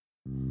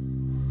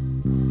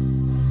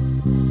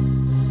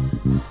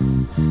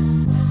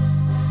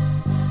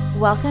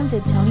Welcome to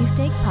Tony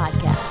Steak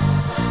Podcast.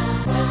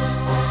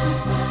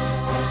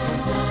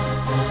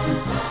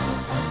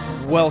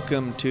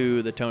 Welcome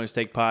to the Tony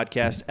Steak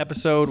Podcast,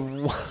 episode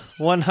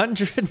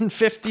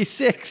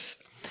 156.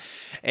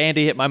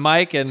 Andy hit my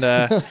mic, and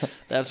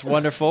that's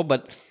wonderful.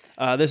 But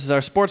this is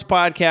our sports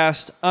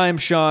podcast. I'm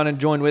Sean, and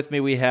joined with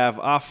me we have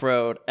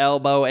Off-Road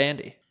Elbow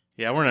Andy.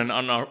 Yeah, we're in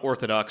an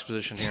unorthodox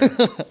position here.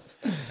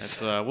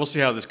 We'll see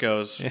how this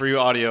goes. For you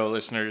audio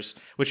listeners,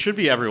 which should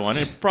be everyone.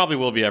 It probably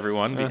will be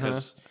everyone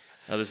because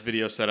this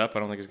video setup I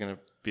don't think is going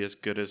to be as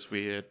good as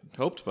we had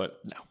hoped, but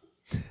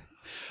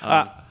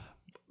no.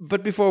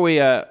 But before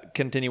we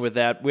continue with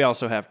that, we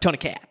also have Tony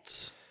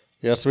Katz.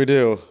 Yes, we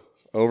do.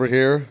 Over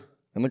here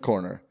in the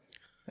corner.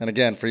 And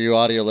again, for you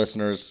audio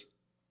listeners,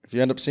 if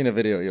you end up seeing a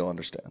video, you'll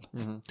understand.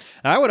 Mm-hmm.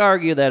 I would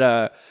argue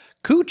that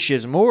Cooch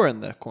is more in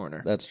the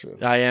corner. That's true.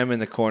 I am in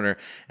the corner,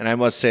 and I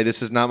must say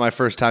this is not my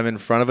first time in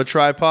front of a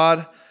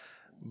tripod,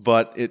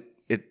 but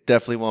it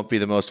definitely won't be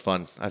the most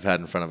fun I've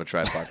had in front of a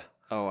tripod.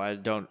 Oh, I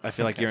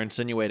feel like you're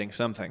insinuating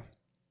something.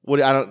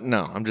 What? I don't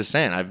know. I'm just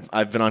saying.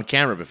 I've been on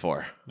camera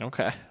before.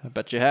 Okay, I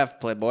bet you have,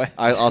 Playboy.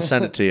 I'll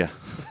send it to you.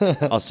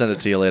 I'll send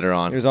it to you later He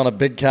on. was on a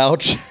big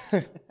couch.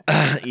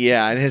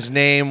 Yeah, and his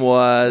name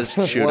was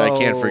I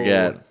can't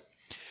forget.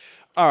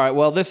 All right,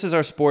 well, this is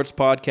our sports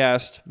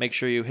podcast. Make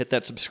sure you hit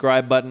that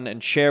subscribe button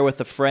and share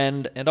with a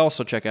friend, and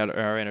also check out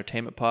our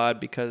entertainment pod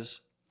because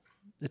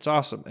it's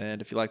awesome.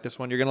 And if you like this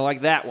one, you're going to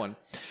like that one.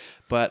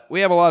 But we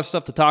have a lot of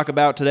stuff to talk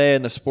about today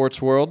in the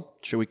sports world.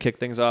 Should we kick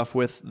things off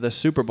with the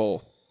Super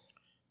Bowl?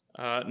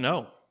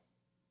 no.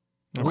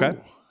 Okay.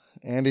 Ooh.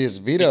 Andy is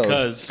vetoed.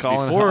 Because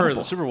Calling before Humble.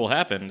 the Super Bowl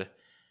happened,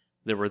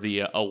 there were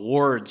the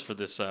awards for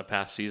this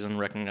past season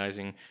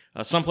recognizing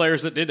some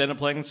players that did end up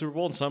playing in the Super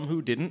Bowl and some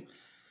who didn't.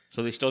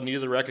 So they still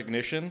needed the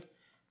recognition.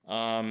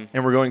 And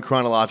we're going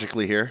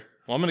chronologically here.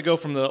 Well, I'm going to go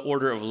from the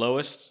order of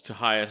lowest to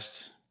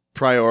highest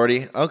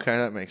Priority. Okay,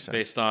 that makes sense.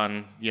 based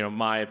on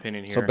my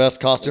opinion here. So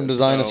best costume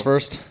design is So-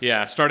 first.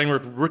 Yeah, starting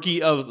with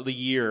Rookie of the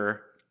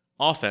Year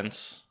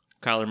offense,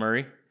 Kyler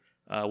Murray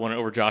won it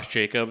over Josh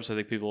Jacobs. I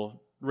think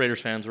Raiders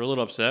fans were a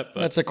little upset,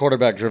 but That's a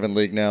quarterback-driven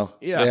league now.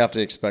 Yeah. They have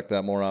to expect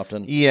that more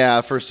often.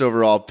 Yeah, first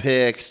overall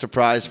pick,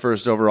 surprise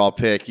first overall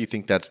pick. You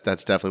think that's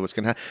definitely what's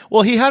going to happen.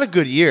 Well, he had a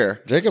good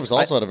year. Jacobs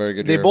also had a very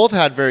good year. They both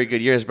had very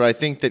good years, but I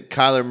think that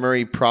Kyler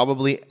Murray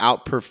probably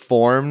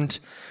outperformed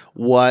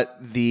what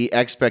the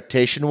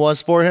expectation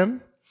was for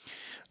him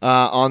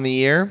on the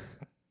year.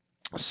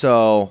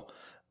 So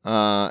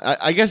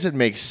I guess it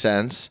makes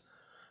sense.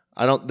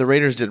 The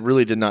Raiders did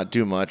not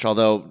do much,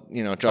 although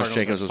Josh Cardinals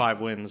Jacobs had was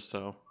 5 wins,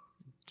 so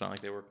it's not like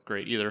they were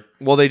great either.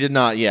 well. They did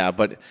not, yeah.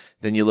 But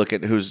then you look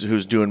at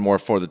who's doing more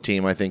for the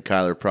team. I think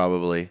Kyler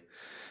probably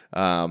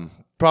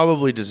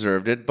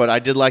deserved it. But I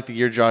did like the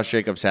year Josh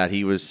Jacobs had.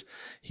 He was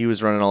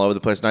running all over the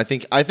place, and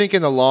I think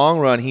in the long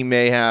run he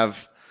may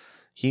have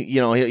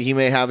he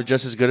may have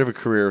just as good of a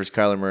career as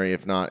Kyler Murray,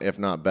 if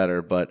not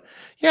better. But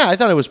yeah, I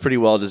thought it was pretty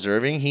well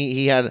deserving.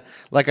 He had,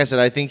 like I said,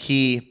 I think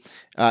he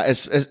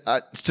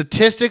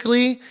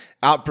statistically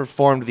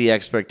outperformed the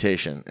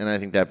expectation, and I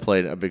think that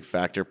played a big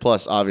factor.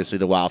 Plus, obviously,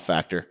 the wow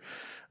factor.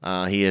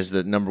 He is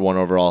the number 1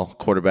 overall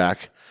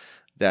quarterback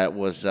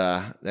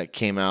that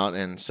came out,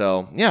 and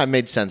so yeah, it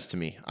made sense to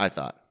me, I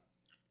thought.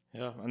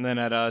 Yeah, and then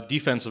at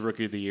Defensive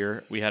Rookie of the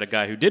Year, we had a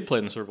guy who did play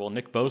in the Super Bowl,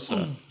 Nick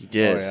Bosa. He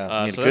did. Oh,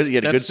 yeah. He So had a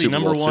good that's the Super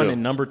number Bowl, 1 too.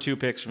 and number 2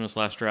 picks from this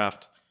last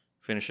draft,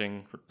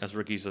 finishing as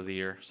Rookies of the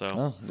Year.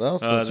 So, well,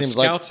 so it the seems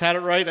like- scouts had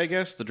it right, I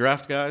guess. The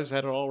draft guys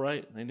had it all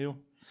right. They knew.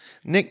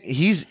 Nick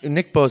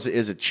Bosa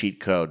is a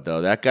cheat code,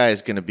 though. That guy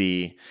is going to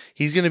be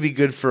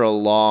good for a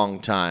long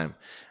time.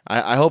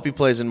 I hope he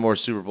plays in more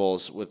Super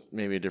Bowls with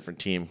maybe a different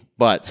team,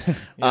 but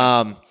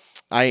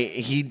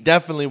he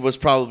definitely was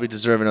probably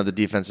deserving of the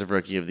Defensive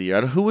Rookie of the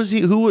Year. Who was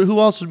he? Who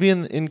else would be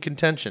in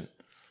contention?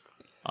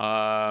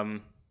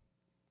 The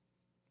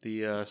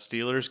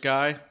Steelers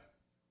guy.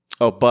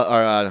 Oh,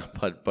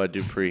 Bud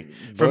Dupree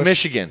from Bush?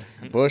 Michigan.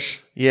 Bush.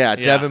 Yeah,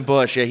 Devin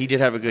Bush. Yeah, he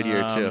did have a good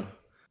year too.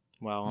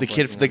 Wow,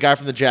 The guy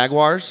from the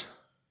Jaguars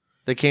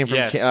that came from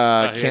he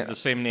had the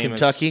same name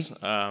Kentucky.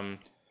 as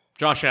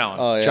Josh Allen.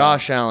 Oh, yeah.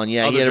 Josh Allen.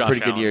 Yeah, he Other had a Josh pretty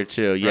good Allen. year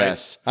too. Right.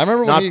 Yes, I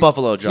remember when not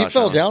Buffalo Josh he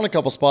fell Allen. down a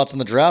couple spots in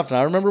the draft, and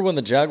I remember when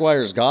the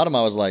Jaguars got him,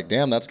 I was like,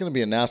 damn, that's going to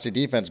be a nasty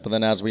defense. But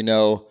then as we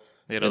know,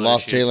 They had they other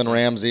lost issues. Jalen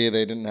Ramsey.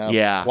 They didn't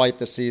have quite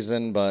the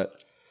season, but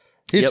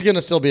he's Yep. going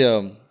to still be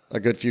a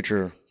good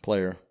future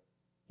player.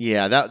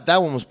 Yeah,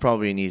 that one was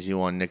probably an easy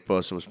one. Nick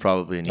Bosa was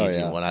probably an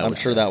easy one. I'm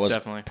sure that was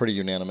Definitely. pretty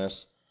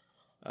unanimous.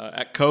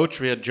 At coach,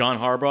 we had John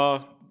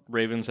Harbaugh.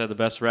 Ravens had the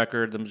best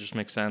record. That just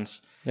makes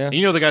sense. Yeah.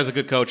 And the guy's a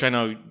good coach. I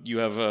know you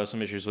have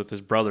some issues with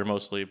his brother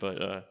mostly,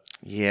 but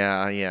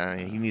Yeah,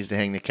 he needs to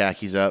hang the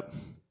khakis up.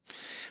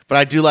 But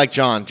I do like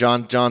John.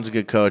 John's a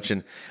good coach,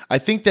 and I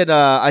think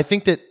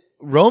that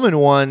Roman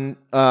won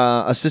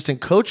Assistant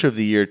Coach of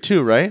the Year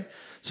too, right?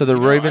 So the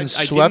Ravens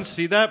I swept. didn't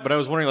see that, but I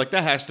was wondering,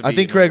 that has to be. I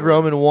think Greg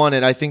Roman won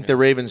it. I think the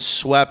Ravens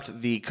swept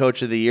the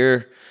Coach of the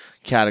Year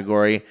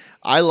category.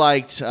 I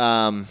liked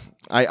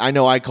I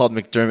know I called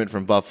McDermott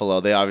from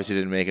Buffalo. They obviously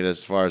didn't make it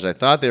as far as I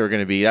thought they were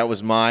going to be. That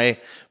was my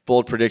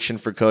bold prediction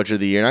for Coach of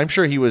the Year, and I'm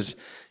sure he was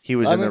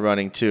in the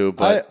running too.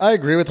 But I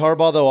agree with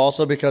Harbaugh though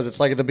also because it's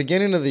like at the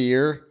beginning of the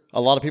year,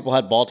 a lot of people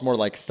had Baltimore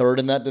like third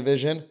in that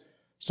division.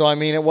 So I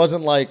mean, it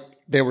wasn't like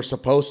they were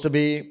supposed to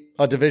be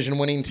a division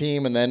winning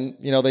team, and then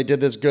they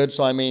did this good.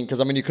 So I mean, because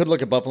you could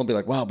look at Buffalo and be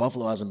like, wow,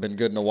 Buffalo hasn't been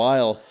good in a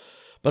while.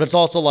 But it's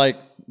also like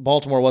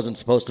Baltimore wasn't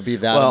supposed to be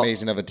that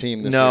amazing of a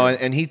team this year. No,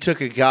 and he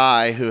took a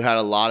guy who had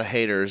a lot of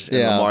haters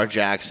in Lamar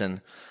Jackson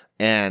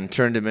and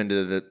turned him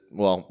into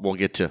we'll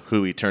get to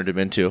who he turned him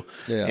into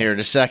here in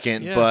a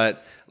second. Yeah.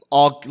 But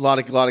a lot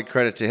of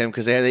credit to him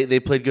because they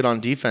played good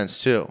on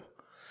defense too.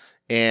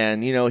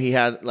 And, he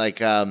had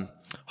like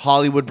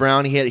Hollywood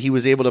Brown. He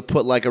was able to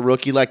put like a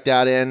rookie like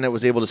that in that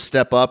was able to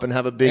step up and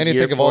have a big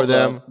year for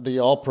them. The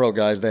all-pro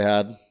guys they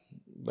had.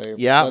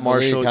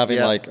 Marshall having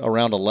like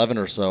around 11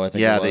 or so, I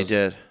think. Yeah, they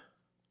did.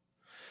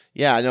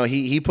 Yeah, no,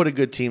 he put a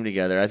good team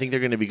together. I think they're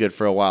going to be good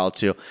for a while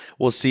too.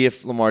 We'll see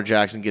if Lamar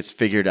Jackson gets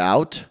figured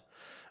out,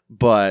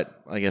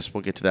 but I guess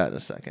we'll get to that in a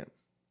second.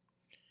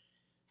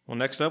 Well,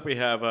 next up we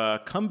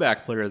have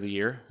Comeback Player of the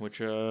Year, which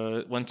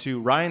went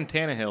to Ryan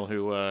Tannehill,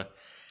 who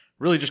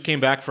really just came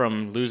back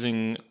from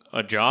losing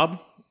a job.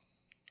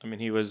 I mean,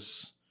 he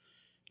was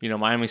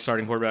Miami's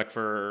starting quarterback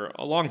for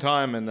a long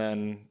time and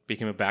then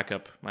became a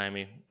backup.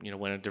 Miami,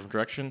 went a different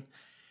direction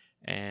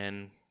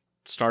and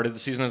started the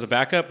season as a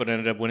backup, but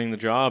ended up winning the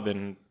job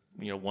and,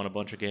 won a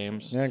bunch of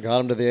games. Yeah, got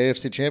him to the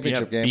AFC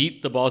Championship game.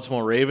 Beat the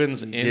Baltimore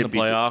Ravens in the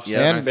playoffs.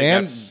 And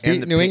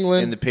beat New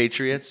England. And the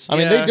Patriots. I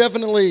mean, they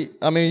definitely,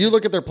 you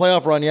look at their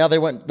playoff run, they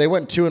went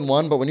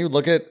 2-1, but when you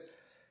look at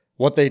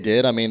what they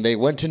did, they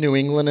went to New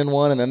England and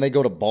won, and then they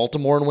go to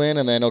Baltimore and win,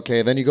 and then,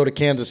 then you go to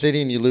Kansas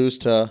City and you lose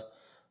to,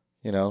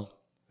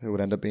 who would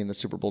end up being the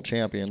Super Bowl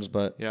champions.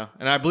 But yeah,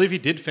 and I believe he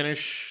did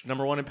finish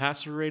number 1 in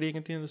passer rating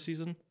at the end of the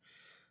season.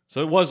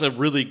 So it was a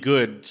really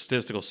good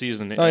statistical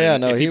season. Oh yeah,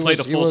 no, if he played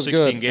a full 16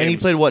 good. games, and he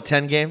played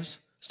 10 games?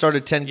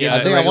 Started 10 games.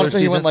 I think I want to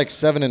say he went like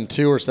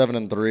 7-2 or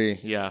 7-3.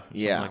 Yeah,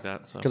 something like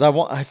that. Because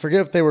I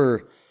forget if they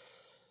were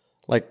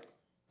like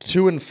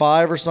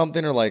 2-5 or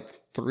something, or like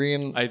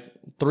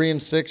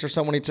 3-6 or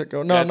something when he took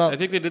over. No, I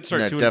think they did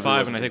start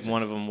 2-5, and I think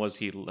one of them was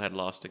he had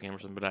lost a game or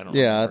something, but I don't.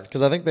 Yeah,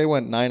 because I think they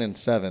went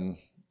 9-7.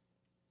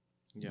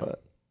 Yeah.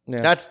 But,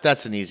 yeah.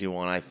 That's an easy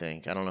one, I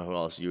think. I don't know who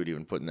else you would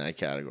even put in that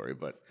category,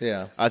 but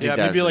yeah, I think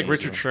maybe like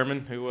Richard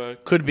Sherman, who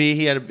could be.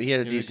 He had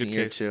a decent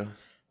year too.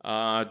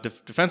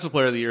 Defensive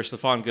Player of the Year,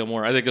 Stephon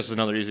Gilmore. I think this is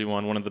another easy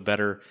one. One of the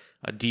better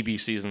DB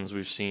seasons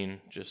we've seen.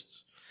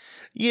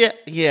 Yeah,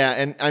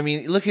 and I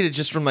mean, look at it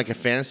just from like a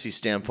fantasy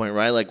standpoint,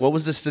 right? Like, what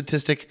was the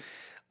statistic?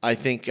 I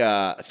think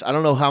I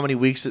don't know how many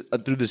weeks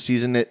through the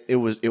season it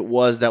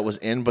was that was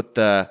in, but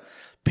the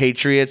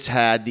Patriots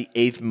had the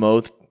 8th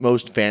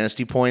most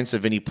fantasy points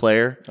of any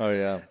player. Oh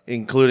yeah,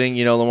 including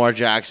Lamar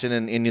Jackson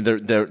and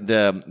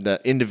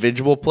the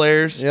individual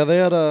players. Yeah, they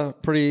had a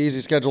pretty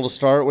easy schedule to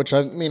start, which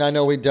I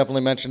know we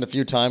definitely mentioned a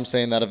few times,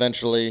 saying that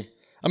eventually.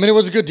 It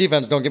was a good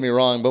defense. Don't get me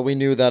wrong, but we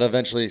knew that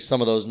eventually some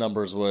of those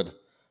numbers would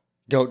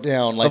go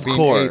down. Like of being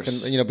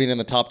course, 8th and being in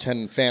the top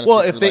 10 fantasy.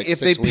 Well, if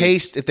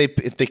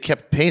they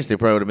kept pace, they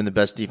probably would have been the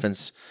best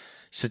defense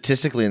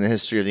statistically in the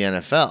history of the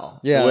NFL.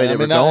 Yeah, the way they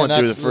were going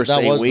through the first 8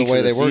 weeks of the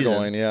season. That was the way they were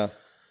going, yeah.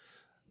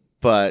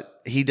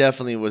 But he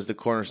definitely was the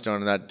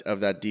cornerstone of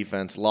that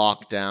defense,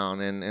 locked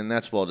down, and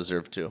that's well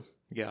deserved too.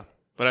 Yeah,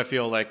 but I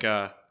feel like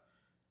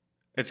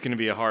it's going to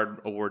be a hard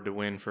award to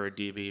win for a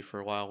DB for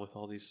a while with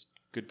all these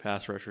good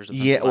pass rushers.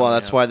 Yeah, well,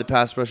 that's why the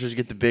pass rushers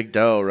get the big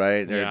dough,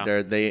 right?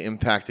 They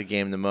impact the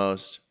game the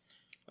most.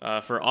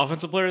 For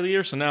Offensive Player of the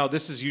Year, so now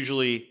this is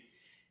usually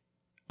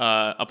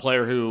a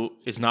player who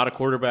is not a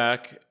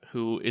quarterback,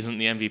 who isn't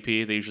the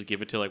MVP. They usually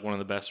give it to like one of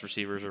the best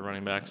receivers or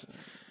running backs.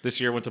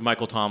 This year went to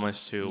Michael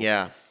Thomas, who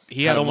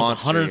he had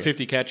almost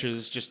 150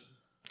 catches, just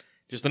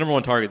the number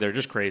 1 target there.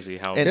 Just crazy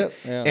how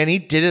and he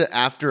did it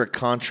after a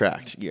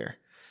contract year.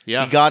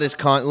 Yeah, he got his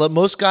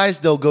most guys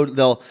they'll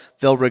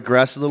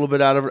regress a little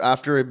bit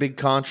after a big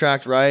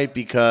contract, right?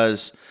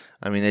 Because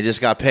they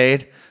just got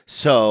paid,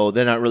 so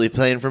they're not really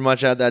playing for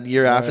much out that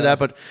year after that.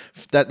 But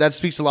that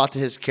speaks a lot to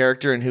his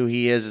character and who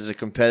he is as a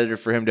competitor.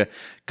 For him to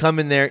come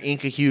in there,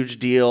 ink a huge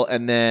deal,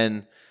 and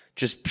then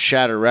just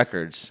shatter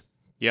records.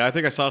 Yeah, I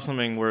think I saw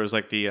something where it was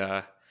like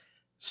the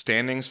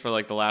standings for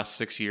like the last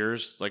 6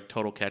 years, like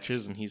total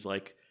catches, and he's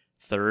like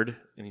 3rd,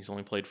 and he's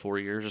only played 4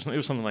 years or something. It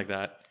was something like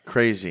that.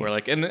 Crazy. Where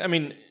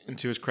and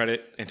to his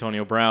credit,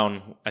 Antonio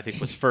Brown, I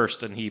think, was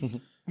 1st, and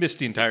he missed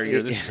the entire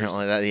year this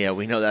year.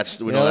 We know that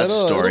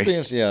story.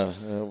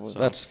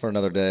 That's for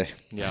another day.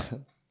 Yeah.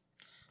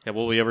 Yeah,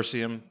 will we ever see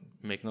him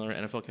make another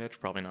NFL catch?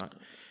 Probably not.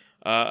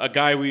 A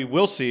guy we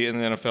will see in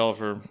the NFL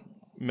for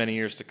many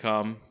years to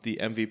come, the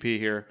MVP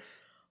here,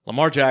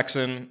 Lamar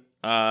Jackson,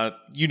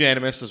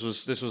 unanimous.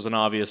 This was an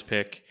obvious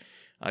pick,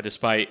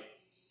 despite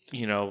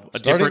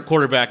different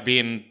quarterback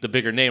being the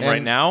bigger name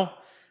right now.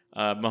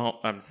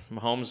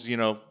 Mahomes,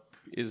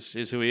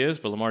 is who he is,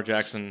 but Lamar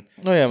Jackson.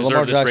 Oh yeah,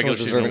 Lamar Jackson was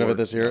deserving of it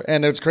this year,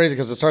 and it's crazy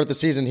because at the start of the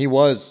season he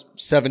was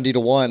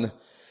 70-1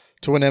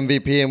 to win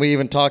MVP. And we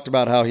even talked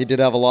about how he did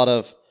have a lot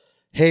of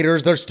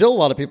haters. There's still a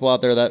lot of people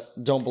out there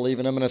that don't believe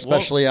in him, and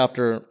especially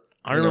after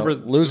I remember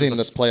losing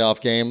this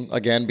playoff game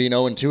again, being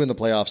 0-2 in the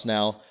playoffs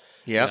now.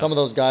 Yeah. Some of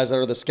those guys that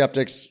are the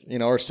skeptics,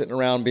 are sitting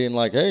around being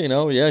like, hey, he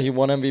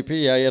won MVP.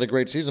 Yeah, he had a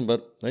great season,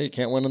 but hey, you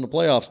can't win in the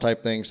playoffs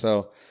type thing.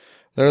 So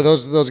there are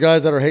those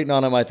guys that are hating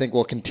on him. I think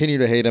will continue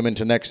to hate him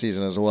into next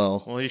season as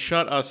well. Well, he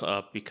shut us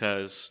up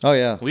because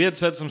we had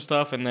said some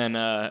stuff, and then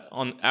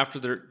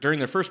during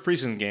their first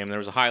preseason game, there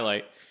was a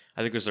highlight.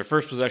 I think it was their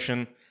first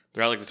possession.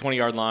 They're at like the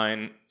 20-yard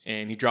line,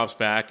 and he drops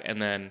back and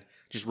then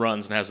just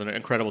runs and has an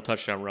incredible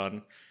touchdown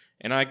run.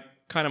 And I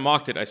kind of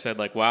mocked it. I said,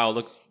 like, wow,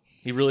 look,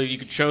 he really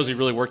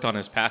worked on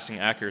his passing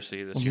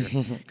accuracy this year.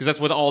 Because that's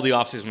what all the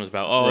offseason was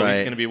about. Oh,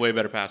 he's going to be a way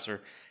better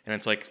passer. And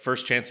it's like,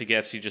 first chance he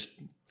gets, he just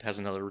has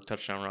another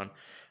touchdown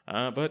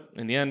run. But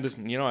in the end,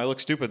 I look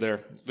stupid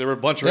there. There were a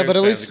bunch of Ravens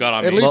fans that got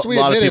on me. At least we a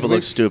lot of admitted, people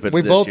look stupid.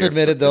 We this both year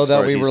admitted, though, as far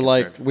that as we he's were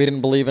like, concerned. we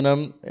didn't believe in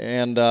him.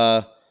 And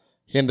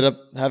he ended up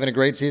having a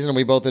great season. And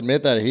we both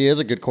admit that he is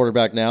a good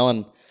quarterback now.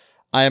 And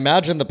I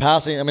imagine the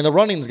passing, the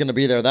running is going to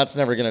be there. That's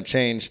never going to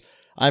change.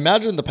 I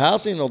imagine the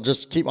passing will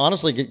just keep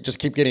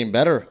getting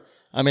better.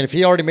 If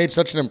he already made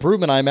such an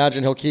improvement, I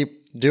imagine he'll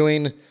keep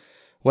doing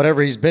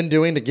whatever he's been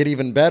doing to get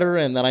even better.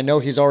 And then I know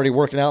he's already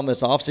working out in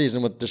this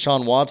offseason with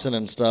Deshaun Watson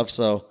and stuff.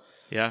 So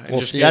yeah,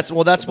 we'll see. That's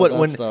what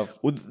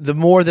the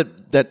more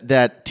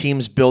that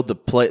teams build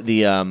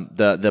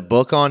the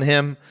book on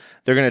him,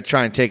 they're going to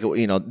try and take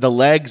the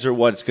legs are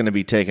what's going to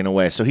be taken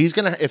away. So he's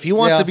going to, if he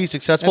wants to be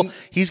successful,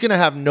 he's going to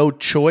have no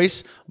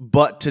choice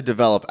but to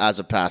develop as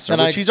a passer,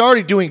 which he's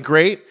already doing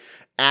great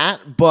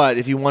at. But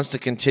if he wants to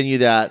continue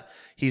that,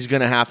 he's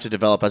going to have to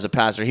develop as a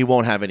passer. He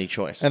won't have any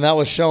choice. And that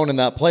was shown in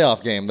that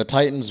playoff game. The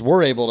Titans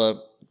were able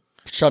to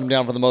shut him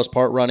down for the most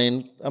part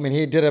running.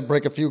 He did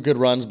break a few good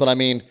runs, but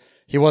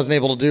he wasn't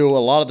able to do a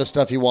lot of the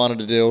stuff he wanted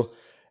to do.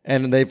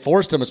 And they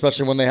forced him,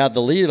 especially when they had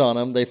the lead on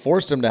him, they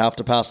forced him to have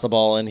to pass the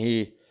ball, and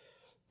he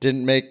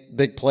didn't make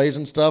big plays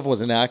and stuff,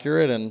 was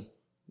inaccurate, and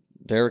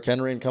Derrick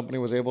Henry and company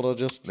was able to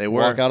just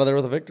walk out of there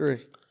with a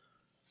victory.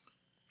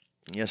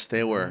 Yes,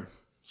 they were.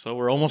 So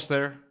we're almost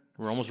there.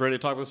 We're almost ready to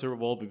talk about the Super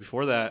Bowl, but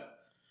before that,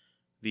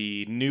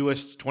 the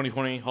newest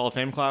 2020 Hall of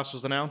Fame class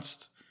was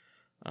announced.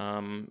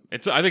 I think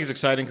it's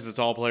exciting because it's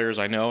all players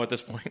I know at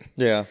this point.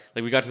 Yeah.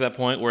 Like we got to that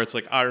point where it's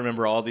like, I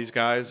remember all these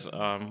guys.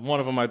 One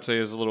of them I'd say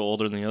is a little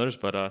older than the others,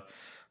 but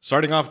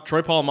starting off,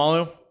 Troy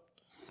Polamalu.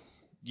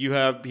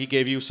 He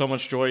gave you so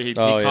much joy. He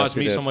caused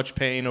me so much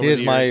pain over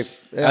the years.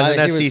 As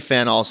an SC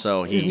fan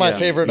also, he's my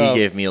favorite. He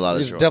gave me a lot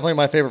of joy. He's definitely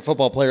my favorite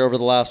football player over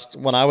the last,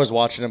 when I was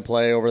watching him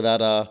play over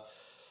that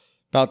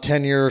about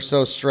 10-year or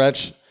so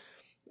stretch.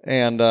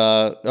 And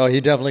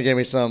he definitely gave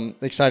me some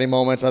exciting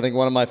moments. I think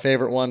one of my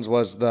favorite ones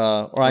was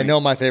I know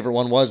my favorite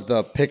one was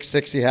the pick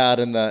six he had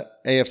in the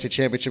AFC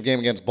Championship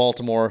game against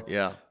Baltimore.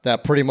 Yeah.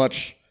 That pretty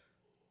much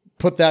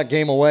put that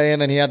game away.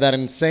 And then he had that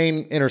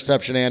insane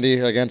interception, Andy,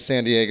 against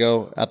San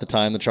Diego at the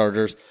time, the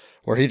Chargers,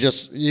 where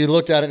you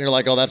looked at it and you're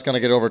like, oh, that's going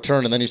to get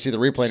overturned. And then you see the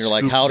replay and you're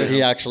like, how did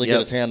he actually get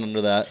his hand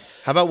under that?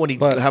 How about when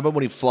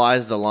he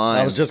flies the line?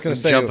 I was just going to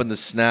say, jumping the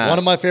snap. One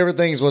of my favorite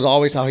things was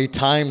always how he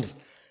timed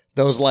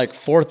those like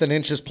 4th and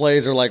inches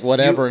plays or like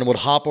whatever, and would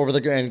hop over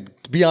and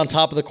be on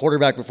top of the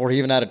quarterback before he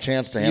even had a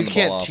chance to hand the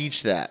ball off. You can't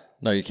teach that.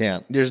 No, you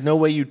can't. There's no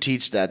way you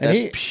teach that.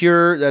 That's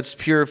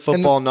pure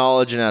football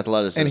knowledge and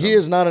athleticism. And he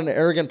is not an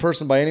arrogant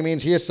person by any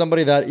means. He is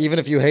somebody that even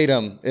if you hate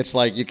him, it's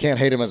like you can't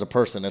hate him as a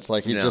person. It's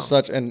like he's just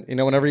such. And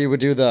whenever you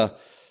would do the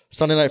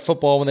Sunday Night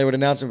Football when they would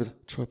announce him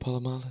with Troy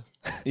Polamalu,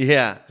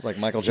 yeah, it's like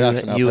Michael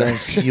Jackson out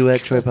there. You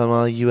at Troy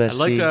Polamalu,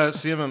 USC. I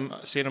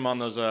like seeing him on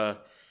those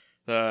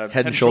the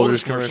Head and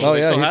Shoulders commercials. Oh,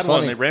 They yeah, still he's had funny.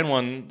 one. They ran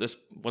one.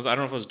 I don't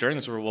know if it was during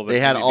the Super Bowl, but They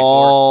had maybe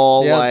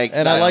all and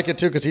that. I like it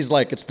too because he's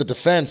like it's the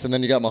defense, and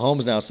then you got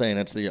Mahomes now saying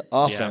it's the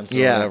offense or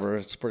whatever.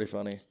 It's pretty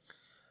funny.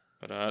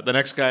 But the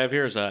next guy I have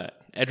here is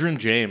Edgerrin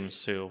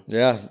James, who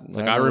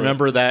I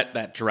remember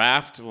that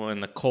draft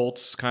when the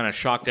Colts kind of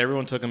shocked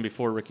everyone, took him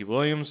before Ricky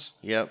Williams.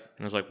 Yep.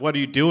 And I was like, what are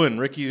you doing?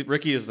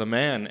 Ricky is the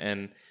man.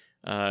 And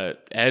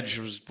Edge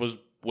was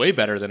way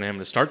better than him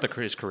to start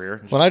his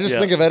career. When I just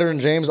think of Edgerrin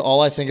James, all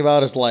I think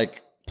about is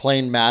like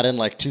playing Madden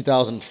like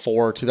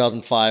 2004,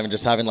 2005, and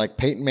just having like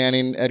Peyton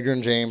Manning,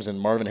 Edgerrin James, and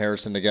Marvin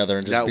Harrison together,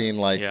 and just being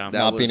like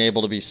being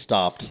able to be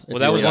stopped. Well,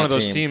 that was one of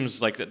those teams,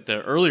 like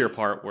the earlier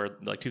part where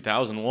like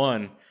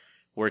 2001,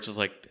 where it's just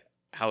like,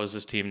 how is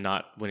this team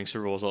not winning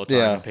Super Bowls all the time?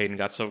 Yeah. And Peyton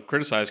got so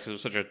criticized because it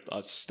was such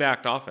a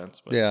stacked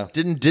offense. But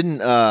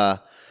Didn't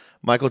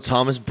Michael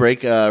Thomas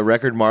break a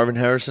record Marvin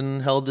Harrison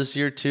held this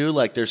year too?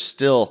 Like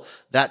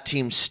that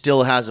team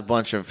still has a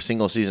bunch of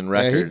single season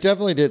records. Yeah, he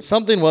definitely did.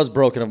 Something was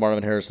broken of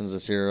Marvin Harrison's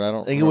this year.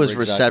 I think it was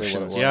exactly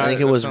receptions. Yeah, I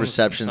think it was sounds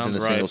receptions in a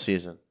right. single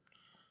season.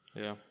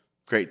 Yeah.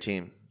 Great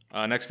team.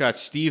 Next guy,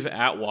 Steve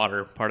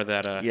Atwater, part of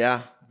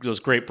that. Those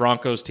great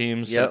Broncos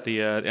teams at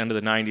the end of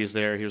the 90s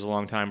there. He was a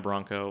longtime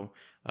Bronco,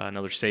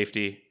 another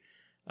safety.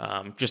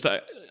 Just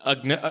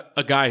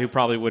a guy who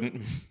probably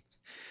wouldn't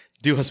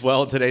do as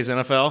well in today's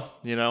NFL.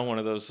 One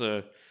of those,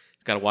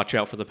 got to watch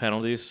out for the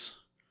penalties.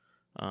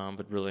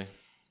 But really,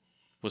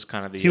 was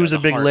kind of the He was the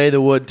a big heart, lay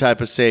the wood type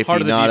of safety,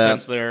 heart of the not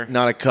defense a there.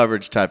 not a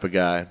coverage type of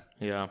guy.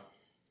 Yeah.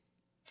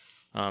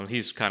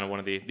 He's kind of one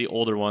of the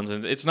older ones,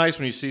 and it's nice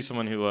when you see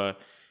someone who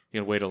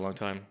wait a long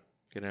time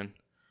get in.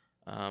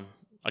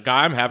 A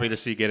guy I'm happy to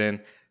see get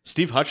in,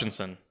 Steve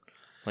Hutchinson.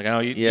 Like I know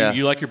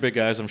you like your big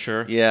guys, I'm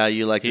sure. Yeah,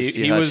 you like to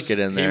see Hutch get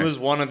in there. He was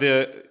one of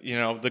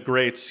the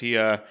greats. He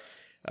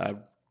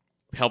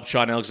helped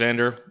Sean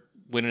Alexander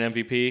win an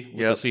MVP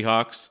with the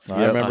Seahawks.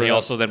 I remember he that.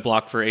 also then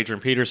blocked for Adrian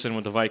Peterson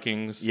with the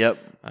Vikings. Yep.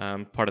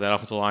 Part of that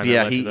offensive line.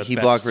 Yeah, that led to the he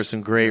best- blocked for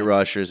some great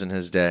rushers in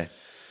his day.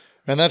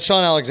 And that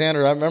Sean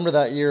Alexander, I remember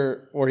that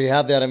year where he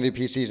had that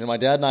MVP season. My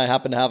dad and I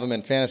happened to have him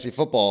in fantasy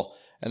football.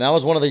 And that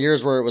was one of the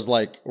years where it was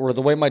like, where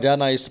the way my dad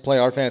and I used to play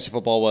our fantasy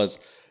football was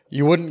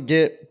you wouldn't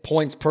get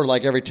points per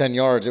like every 10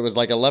 yards. It was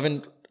like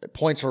 11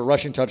 points for a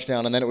rushing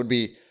touchdown. And then it would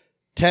be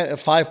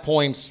 5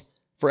 points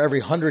for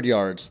every 100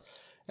 yards.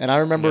 And I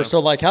remember, so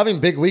like having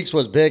big weeks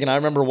was big. And I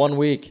remember one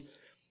week,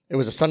 it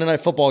was a Sunday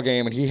night football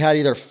game. And he had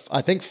either,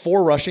 I think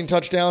 4 rushing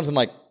touchdowns and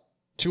like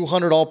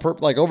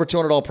over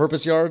 200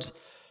 all-purpose yards.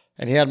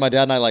 And he had my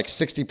dad and I like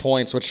 60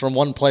 points, which from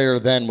one player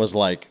then was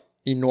like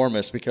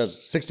enormous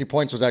because 60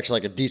 points was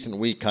actually like a decent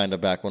week kind of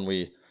back when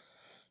we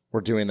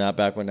were doing that,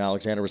 back when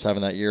Alexander was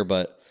having that year.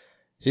 But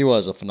he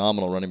was a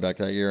phenomenal running back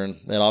that year. And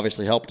it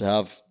obviously helped to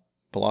have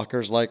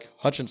blockers like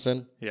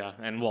Hutchinson. Yeah,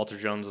 and Walter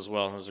Jones as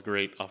well. It was a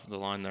great offensive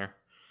line there.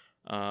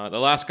 The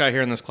last guy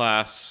here in this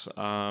class,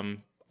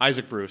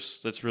 Isaac Bruce.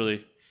 That's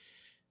really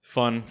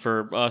fun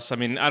for us. I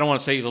mean, I don't want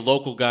to say he's a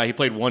local guy. He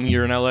played 1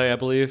 year in LA, I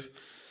believe,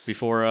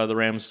 before the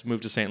Rams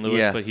moved to St. Louis.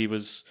 Yeah. But he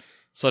was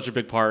such a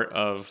big part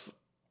of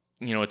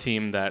a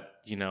team that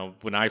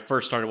when I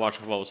first started watching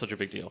football was such a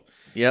big deal.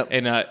 Yep.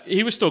 And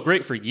he was still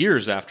great for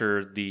years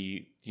after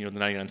the the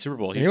 '99 Super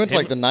Bowl. He went to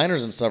like the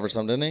Niners and stuff or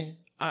something, didn't he?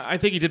 I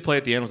think he did play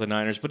at the end with the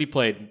Niners, but he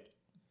played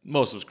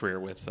most of his career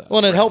with. Well,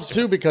 and it Rams, helped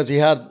so. too because he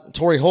had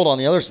Torrey Holt on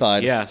the other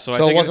side. Yeah, so I it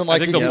think wasn't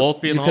like they'll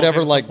both be in you the could Hall of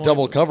ever Fame at like some point,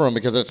 double but- cover him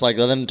because it's like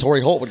then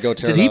Torrey Holt would go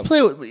tear Did it he up.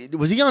 play?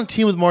 Was he on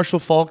team with Marshall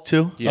Falk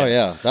too? Yes. Oh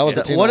yeah, that was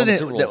the team. What that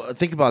did won the Super Bowl.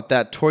 think about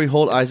that? Torrey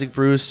Holt, Isaac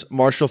Bruce,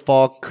 Marshall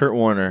Falk, Kurt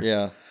Warner.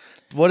 Yeah.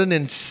 What an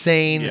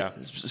insane Yeah.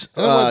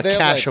 They had,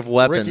 cache like, of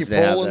weapons Ricky they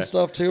have Prohl there. and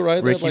stuff too,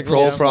 right? They had, Ricky like, Prohl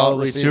little slot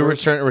probably too,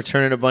 receivers.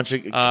 returning a bunch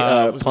of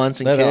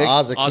punts and They had kicks.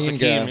 Oz Hakeem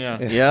Hakeem, guy. yeah.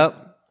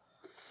 Yep.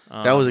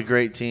 That was a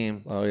great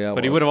team. Oh yeah,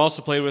 But he would have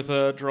also played with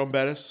Jerome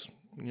Bettis,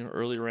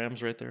 early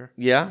Rams right there.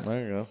 Yeah.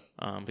 There you go.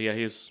 But yeah,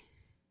 he's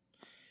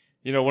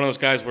one of those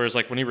guys where it's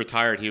like when he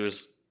retired, he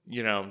was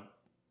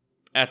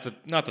at the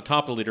not the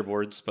top of the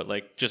leaderboards, but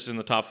like just in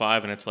the top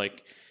 5, and it's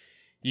like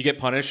you get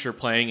punished for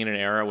playing in an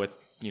era with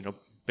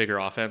bigger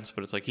offense,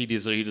 but it's like he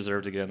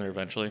deserved to get in there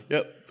eventually.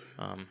 Yep.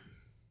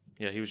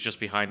 Yeah, he was just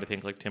behind I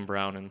think like Tim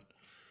Brown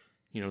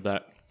and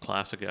that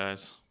class of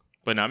guys.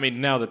 But I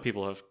mean now that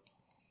people have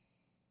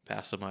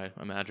passed him, I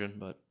imagine,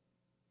 but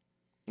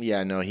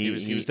Yeah, no,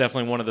 he was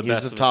definitely one of the he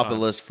best. was the of his top of time.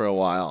 the list for a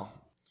while.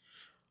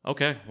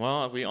 Okay,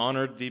 well, we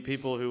honored the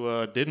people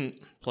who didn't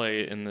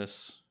play in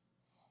this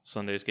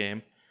Sunday's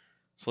game.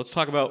 So let's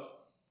talk about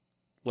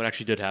what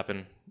actually did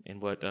happen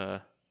and what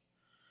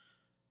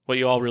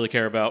you all really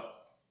care about.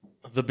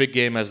 The big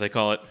game, as they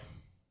call it.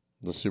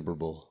 The Super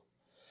Bowl.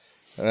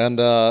 And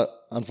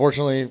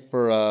unfortunately,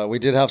 we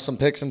did have some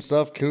picks and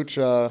stuff. Cooch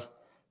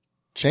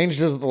changed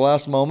his at the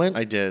last moment.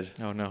 I did.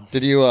 Oh, no.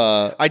 Did you?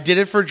 I did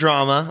it for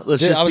drama.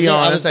 Let's I just was be gonna-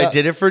 I honest. was- I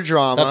did it for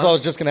drama. That's what I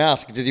was just going to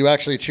ask. Did you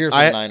actually cheer for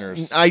the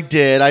Niners? I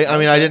did. I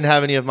mean, I didn't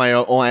have any of my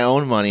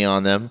own money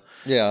on them.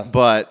 Yeah.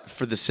 But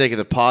for the sake of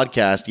the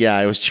podcast, yeah,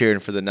 I was cheering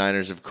for the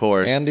Niners, of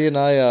course. Andy and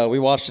I, we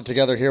watched it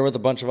together here with a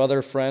bunch of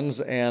other friends,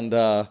 and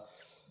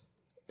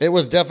it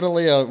was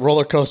definitely a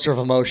roller coaster of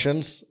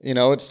emotions.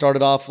 It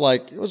started off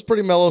like it was a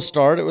pretty mellow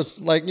start. It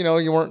was like you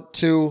weren't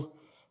too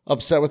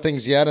upset with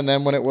things yet, and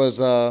then when it was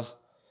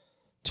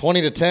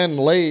 20-10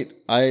 late,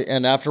 right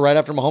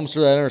after Mahomes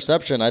threw that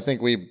interception, I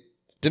think we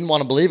didn't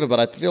want to believe it, but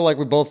I feel like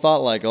we both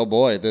thought like, oh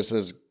boy, this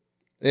is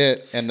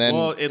it. And then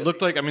Well, it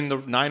looked like,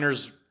 the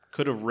Niners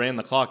could have ran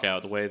the clock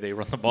out the way they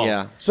run the ball.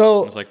 yeah.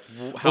 so I was like,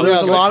 how There's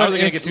how a lot are of they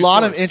gonna get two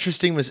lot of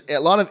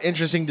scores?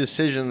 interesting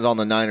decisions on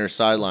the Niners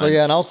sideline. So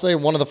yeah, and I'll say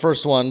one of the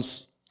first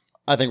ones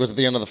I think was at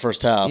the end of the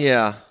first half.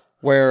 Yeah.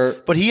 Where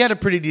But he had a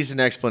pretty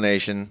decent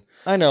explanation.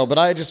 I know, but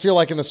I just feel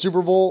like in the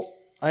Super Bowl,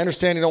 I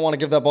understand you don't want to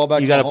give that ball back.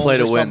 You to gotta Mahomes play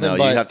to or win, something, though. You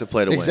but have to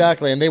play to win.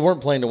 Exactly, and they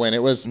weren't playing to win.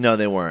 It was No,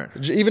 they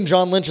weren't. even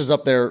John Lynch is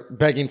up there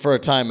begging for a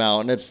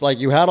timeout, and it's like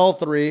you had all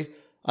three.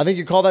 I think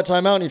you call that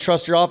timeout and you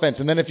trust your offense.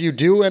 And then if you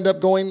do end up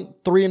going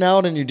 3 and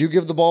out and you do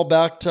give the ball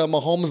back to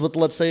Mahomes with,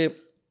 let's say,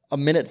 a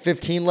minute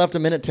 15 left, a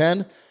minute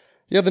 10,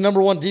 you have the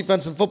number 1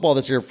 defense in football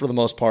this year for the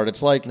most part.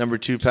 It's like Number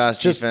 2 pass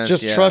just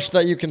defense. Yeah. trust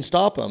that you can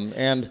stop them.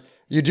 And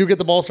you do get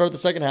the ball start the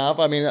second half.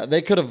 I mean,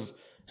 they could have,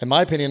 in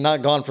my opinion,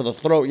 not gone for the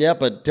throat yet,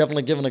 but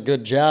definitely given a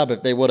good jab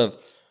if they would have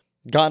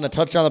gotten a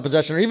touchdown on the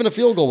possession, or even a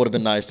field goal would have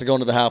been nice to go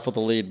into the half with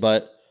the lead.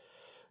 But,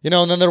 and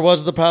then there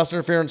was the pass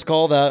interference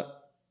call that,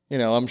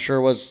 I'm sure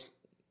was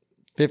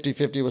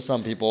 50-50 with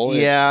some people.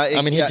 Yeah,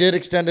 He did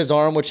extend his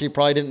arm, which he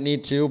probably didn't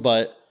need to,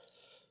 but,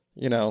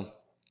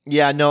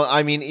 Yeah, no,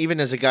 I mean, even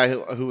as a guy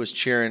who was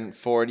cheering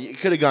for it, it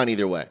could have gone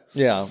either way.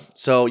 Yeah.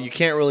 So you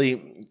can't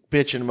really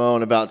bitch and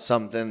moan about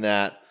something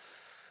that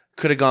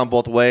could have gone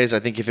both ways. I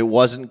think if it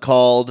wasn't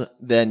called,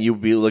 then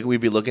we'd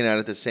be looking at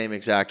it the same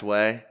exact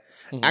way.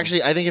 Mm-hmm.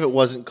 Actually, I think if it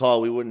wasn't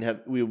called, we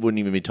wouldn't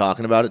even be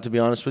talking about it, to be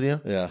honest with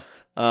you. Yeah.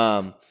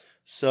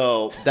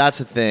 So that's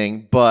the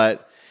thing.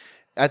 But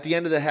at the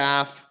end of the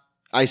half,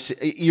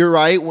 you're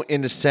right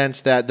in the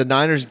sense that the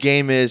Niners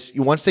game is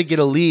once they get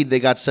a lead, they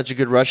got such a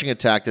good rushing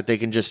attack that they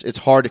can it's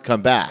hard to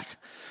come back,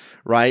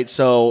 right?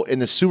 So in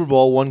the Super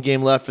Bowl, 1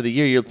 game left for the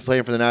year, you're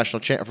playing for the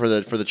national for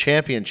the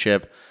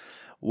championship.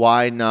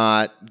 Why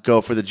not go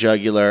for the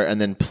jugular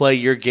and then play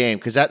your game?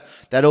 Because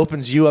that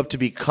opens you up to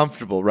be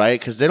comfortable, right?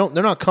 Because they're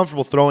not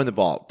comfortable throwing the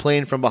ball,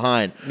 playing from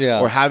behind,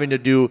 or having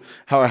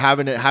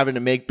to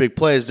make big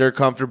plays. They're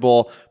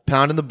comfortable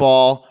pounding the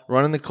ball,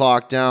 running the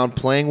clock down,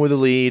 playing with a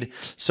lead.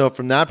 So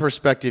from that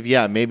perspective,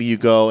 yeah, maybe you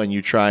go and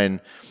you try and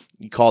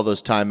you call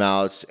those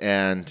timeouts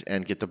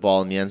and get the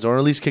ball in the end zone, or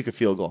at least kick a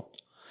field goal.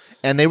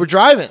 And they were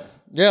driving.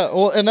 Yeah,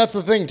 well, and that's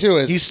the thing too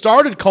is he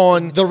started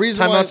calling the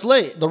reason timeouts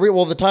late. The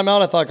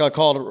timeout I thought got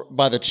called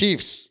by the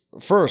Chiefs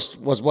first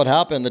was what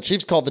happened. The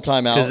Chiefs called the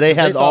timeout because they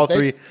had all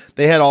three.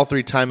 They had all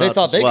 3 timeouts. They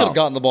thought they could have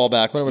gotten the ball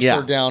back when it was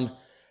 3rd down,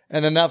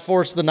 and then that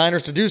forced the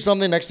Niners to do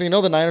something. Next thing you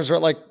know, the Niners are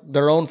at like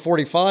their own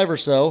 45 or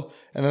so,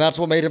 and then that's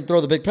what made him throw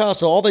the big pass.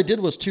 So all they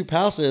did was 2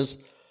 passes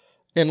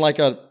in like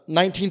a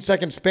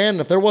 19-second span.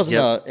 And if there wasn't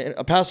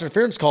a pass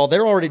interference call,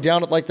 they're already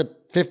down at like the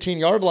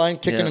 15-yard line,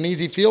 kicking an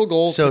easy field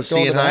goal. So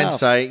see, in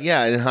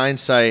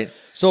hindsight.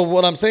 So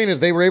what I'm saying is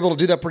they were able to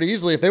do that pretty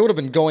easily. If they would have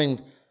been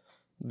going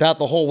that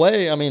the whole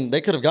way, I mean,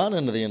 they could have gotten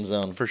into the end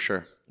zone. For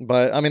sure.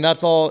 But, I mean,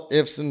 that's all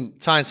ifs and...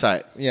 It's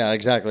hindsight. Yeah,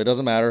 exactly. It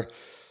doesn't matter.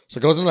 So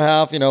it goes into the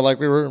half, like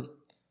we were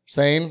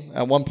saying.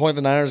 At one point,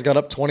 the Niners got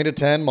up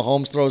 20-10.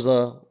 Mahomes throws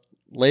a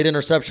late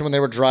interception when they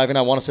were driving.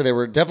 I want to say they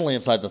were definitely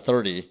inside the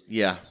 30.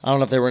 Yeah. I don't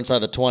know if they were inside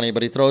the 20,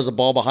 but he throws a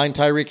ball behind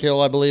Tyreek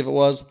Hill, I believe it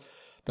was,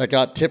 that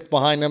got tipped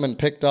behind him and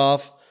picked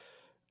off.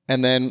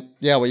 And then,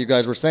 what you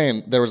guys were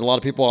saying, there was a lot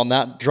of people on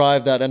that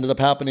drive that ended up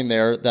happening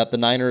there that the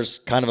Niners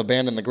kind of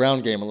abandoned the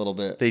ground game a little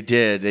bit. They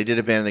did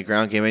abandon the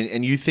ground game.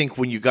 And you think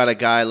when you got a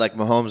guy like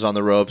Mahomes on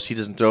the ropes, he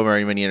doesn't throw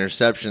very many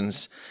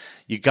interceptions.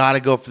 You got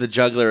to go for the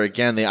jugular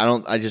again.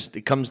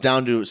 It comes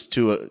down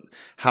to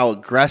how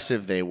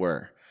aggressive they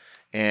were.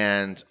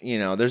 And,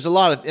 there's a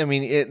lot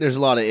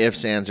of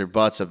ifs, ands, or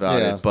buts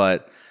about it,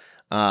 but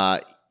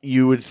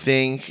you would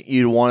think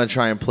you'd want to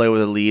try and play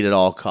with a lead at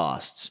all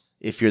costs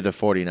if you're the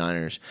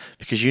 49ers,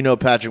 because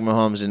Patrick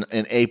Mahomes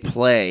in a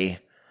play,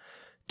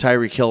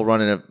 Tyreek Hill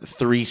running a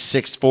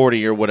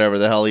 3.640 or whatever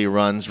the hell he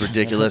runs,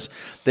 ridiculous.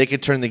 They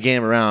could turn the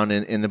game around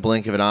in the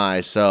blink of an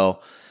eye.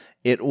 So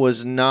it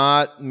was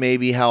not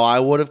maybe how I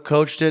would have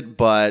coached it,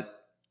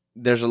 but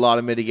there's a lot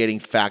of mitigating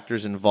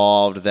factors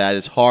involved that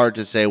it's hard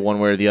to say one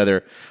way or the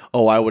other,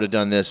 oh, I would have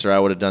done this or I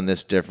would have done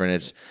this different.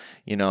 It's,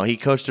 he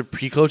coached a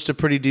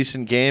pretty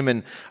decent game,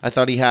 and I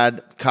thought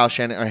Kyle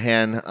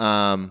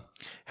Shanahan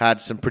had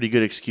some pretty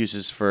good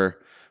excuses for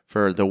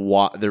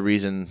the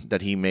reason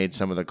that he made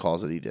some of the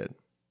calls that he did.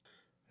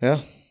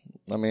 Yeah.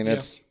 I mean,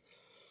 at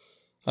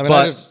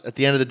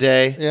the end of the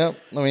day,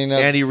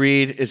 Andy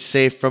Reid is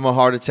safe from a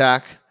heart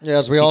attack. Yeah,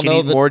 as we all know,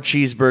 eat more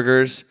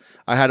cheeseburgers.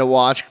 I had to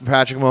watch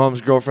Patrick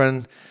Mahomes'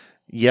 girlfriend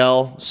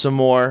yell some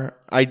more.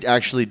 I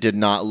actually did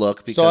not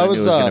look because I knew it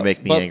was going to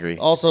make me angry.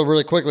 Also,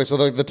 really quickly,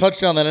 so the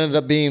touchdown that ended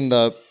up being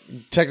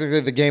technically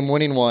the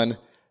game-winning one,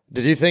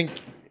 did you think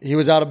he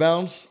was out of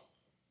bounds?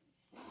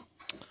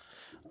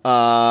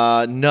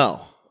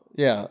 No.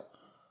 Yeah.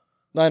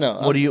 I know.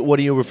 What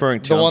are you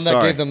referring to? The one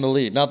that gave them the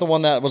lead, not the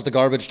one that was the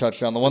garbage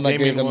touchdown. The one that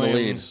gave them the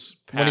lead.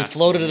 When he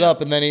floated it up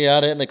and then he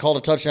had it and they called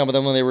a touchdown, but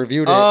then when they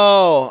reviewed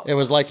it, it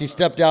was like he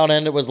stepped down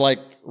and it was like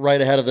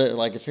right ahead of it.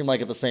 Like it seemed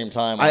like at the same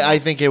time. I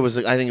think it was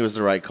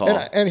the right call.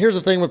 And here's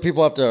the thing: what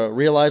people have to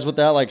realize with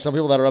that, like some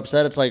people that are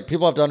upset, it's like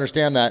people have to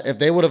understand that if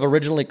they would have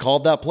originally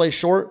called that play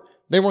short,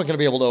 they weren't going to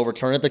be able to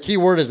overturn it. The key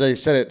word is they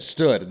said it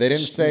stood. They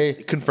didn't say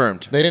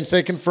confirmed. They didn't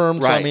say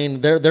confirmed. Right. So I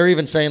mean, they're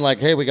even saying like,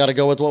 hey, we got to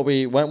go with what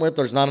we went with.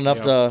 There's not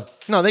enough to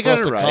they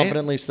got it right.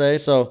 Confidently say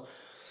so.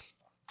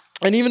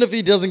 And even if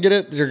he doesn't get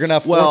it, you're going to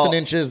have 4th and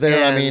inches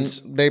there. I mean,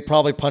 they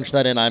probably punched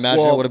that in. I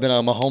imagine it would have been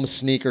a Mahomes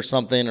sneak or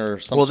something or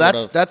something.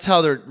 Well, that's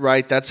how they're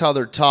right. That's how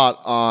they're taught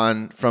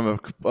on from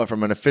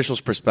an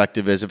official's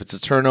perspective is if it's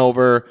a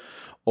turnover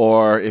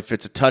or if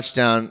it's a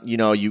touchdown,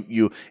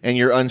 you and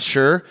you're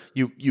unsure,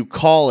 you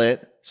call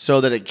it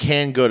so that it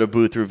can go to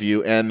booth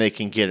review and they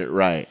can get it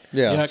right.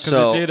 Yeah.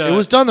 So it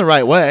was done the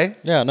right way.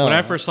 Yeah, no. When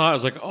I first saw it, I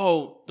was like,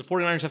 oh, the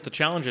 49ers have to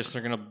challenge this.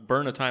 They're going to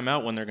burn a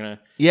timeout when they're going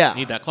to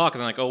need that clock. And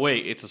then like, oh,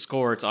 wait, it's a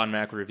score. It's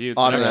automatic review.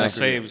 So it actually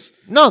saves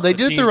they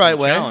did it the right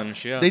way.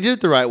 Challenge. Yeah. They did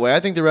it the right way.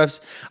 I think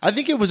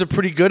it was a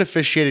pretty good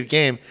officiated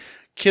game.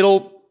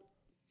 Kittle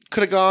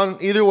could have gone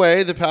either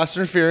way, the pass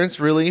interference,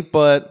 really,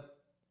 but...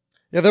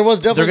 Yeah, there was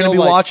They're definitely going to be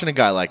no, like, watching a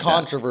guy like that.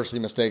 controversy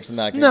mistakes in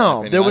that game.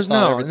 No, there was I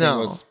thought no, everything no.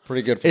 was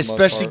pretty good for the most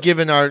Especially part.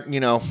 given our,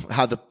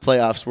 how the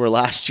playoffs were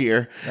last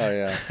year. Oh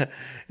yeah.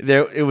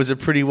 It was a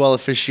pretty well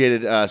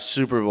officiated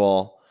Super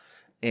Bowl,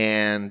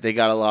 and they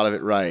got a lot of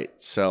it right.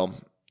 So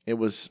it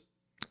was.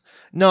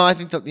 No, I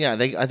think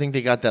I think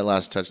they got that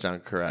last touchdown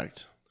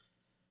correct.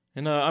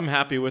 And I'm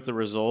happy with the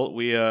result.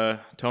 We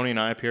Tony and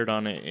I appeared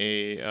on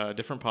a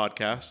different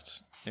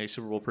podcast, a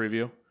Super Bowl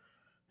preview,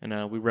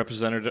 and we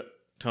represented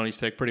Tony's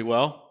take pretty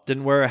well.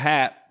 Didn't wear a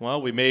hat.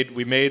 Well, we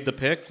made the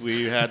pick.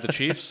 We had the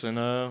Chiefs,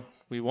 and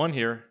we won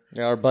here.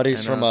 Yeah, our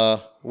buddies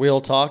from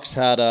Wheel Talks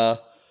had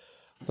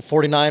the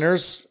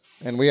 49ers,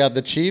 and we had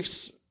the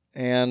Chiefs,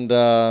 and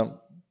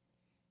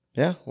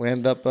we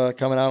ended up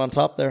coming out on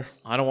top there.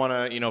 I don't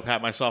want to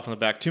pat myself on the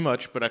back too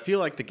much, but I feel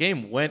like the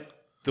game went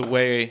the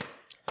way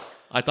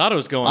I thought it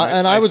was going.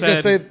 I was going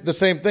to say the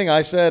same thing.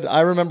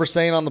 I remember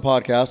saying on the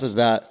podcast is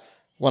that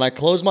when I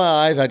close my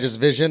eyes, I just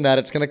vision that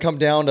it's going to come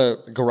down to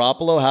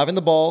Garoppolo having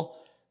the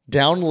ball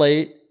down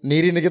late,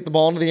 needing to get the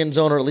ball into the end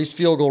zone or at least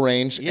field goal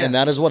range, and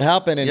that is what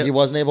happened, and he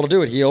wasn't able to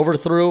do it. He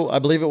overthrew, I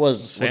believe it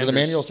was it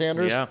Emmanuel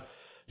Sanders? Yeah.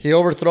 He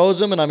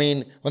overthrows him, and I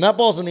mean, when that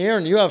ball's in the air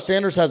and you have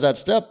Sanders has that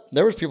step,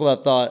 there was people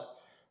that thought,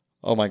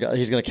 oh my God,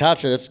 he's going to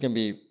catch it. This is going to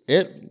be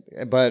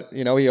it. But,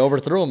 he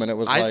overthrew him, and it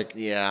was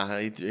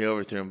he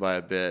overthrew him by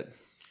a bit.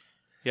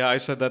 Yeah, I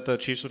said that the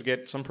Chiefs would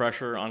get some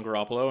pressure on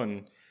Garoppolo,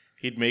 and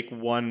he'd make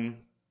one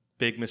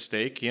big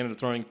mistake. He ended up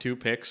throwing 2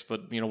 picks,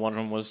 but one of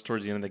them was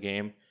towards the end of the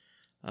game.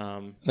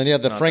 Then you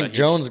had the Frank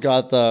Jones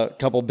got the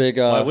couple big.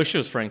 I wish it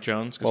was Frank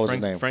Jones. What was his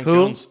name? Frank Who?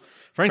 Jones.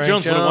 Frank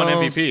Jones would have won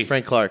MVP.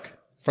 Frank Clark.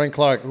 Frank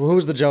Clark.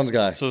 Who's the Jones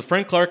guy? So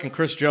Frank Clark and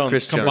Chris Jones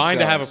Chris Jones. combined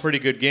to have a Jones. pretty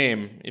good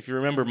game. If you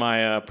remember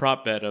my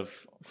prop bet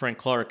of Frank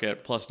Clark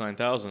at plus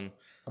 9,000.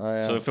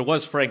 Yeah. So if it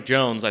was Frank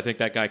Jones, I think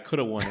that guy could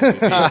have won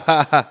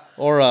MVP.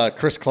 Or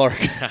Chris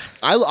Clark.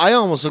 I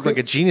almost looked like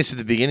a genius at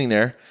the beginning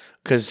there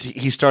because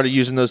he started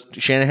using those.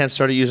 Shanahan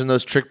started using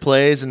those trick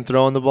plays and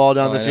throwing the ball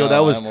down the field.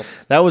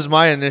 That was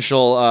my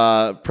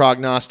initial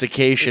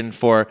prognostication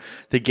for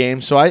the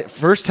game. So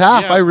first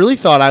half, I really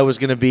thought I was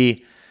going to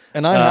be.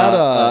 And I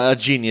had a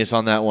genius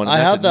on that one.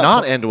 That did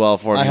not end well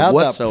for me whatsoever.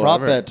 I had that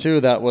prop bet too.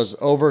 That was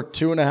over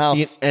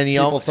 2.5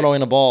 people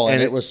throwing a ball,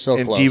 and it was so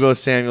and close. Deebo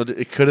Samuel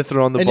could have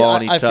thrown the ball,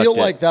 and he tucked it. I feel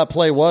like that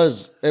play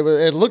was.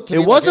 It looked to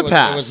me was like a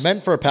pass. It was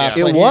meant for a pass.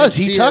 Yeah. Play. It was.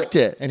 He He tucked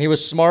it, and he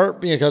was smart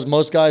because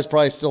most guys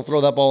probably still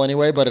throw that ball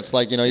anyway. But it's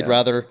like you'd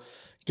rather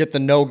get the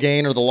no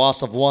gain or the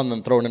loss of one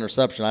than throw an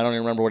interception. I don't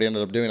even remember what he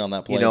ended up doing on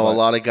that play. A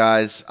lot of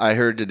guys. I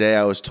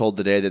was told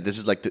today that this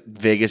is like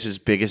Vegas's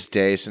biggest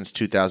day since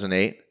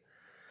 2008.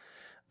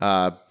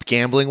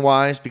 Gambling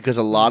wise, because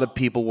a lot of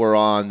people were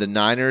on the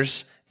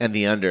Niners and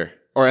the under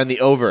and the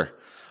over.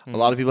 A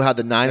lot of people had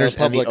the Niners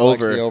and the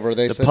over.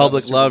 The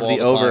public loved the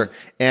over.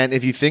 And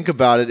if you think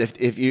about it,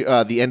 if you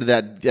the end of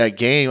that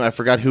game, I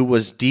forgot who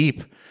was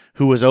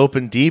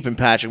open deep, and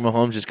Patrick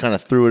Mahomes just kind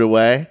of threw it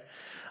away.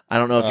 I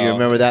don't know if you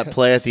remember that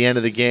play at the end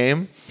of the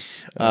game.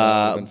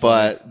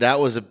 But that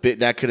was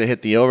that could have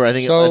hit the over. I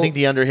think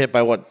the under hit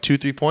by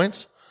 2-3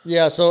 points.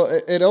 Yeah, so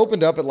it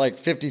opened up at like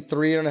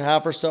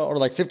 53.5 or so, or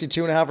like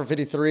 52.5 or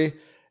 53,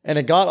 and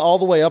it got all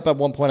the way up at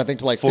one point, I think,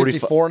 to like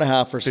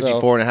 54.5 or so.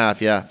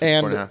 54.5, yeah. 54.5.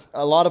 And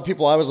a lot of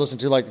people I was listening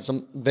to, like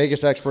some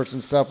Vegas experts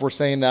and stuff, were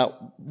saying that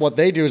what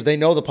they do is they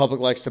know the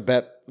public likes to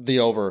bet the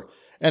over.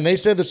 And they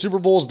said the Super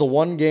Bowl is the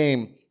one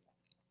game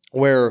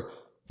where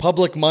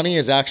public money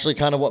is actually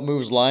kind of what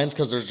moves lines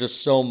because there's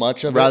just so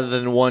much of rather it.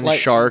 than one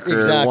shark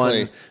or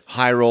one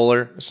high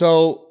roller.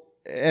 So...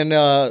 And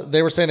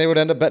they were saying they would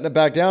end up betting it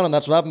back down, and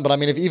that's what happened. But I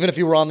mean, even if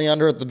you were on the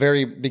under at the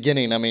very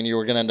beginning, I mean, you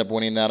were going to end up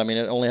winning that. I mean,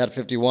 it only had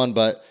 51.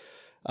 But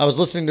I was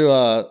listening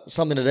to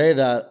something today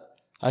that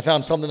I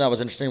found something that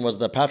was interesting was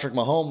that Patrick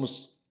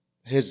Mahomes,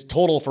 his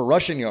total for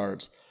rushing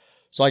yards.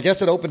 So I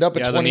guess it opened up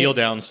at 20. The kneel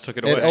downs took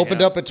it away. It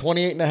opened up at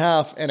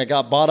 28.5, and it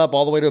got bought up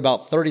all the way to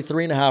about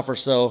 33.5 or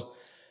so.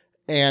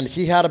 And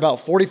he had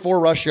about 44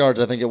 rush yards,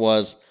 I think it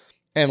was.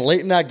 And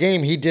late in that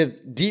game, he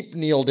did deep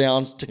kneel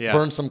downs to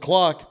burn some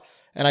clock.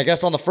 And I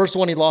guess on the first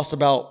one, he lost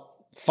about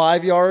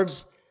 5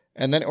 yards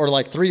or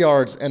like 3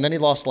 yards. And then he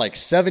lost like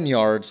 7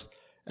 yards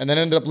and then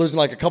ended up losing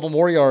like a couple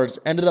more yards.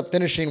 Ended up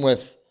finishing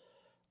with,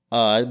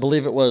 I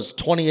believe it was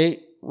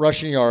 28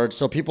 rushing yards.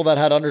 So people that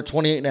had under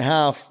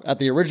 28.5 at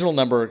the original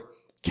number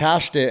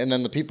cashed it. And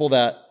then the people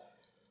that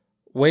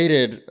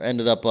waited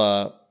ended up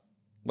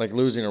like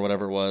losing or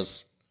whatever it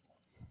was.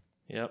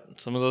 Yep.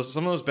 Some of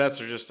those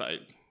bets are just,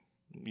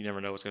 you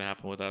never know what's going to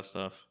happen with that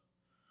stuff.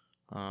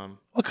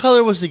 What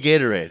color was the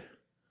Gatorade?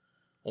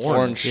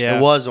 Orange. Yeah.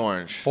 It was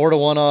orange.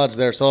 4-1 odds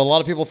there. So a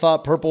lot of people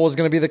thought purple was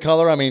going to be the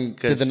color. I mean,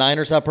 did the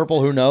Niners have purple?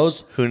 Who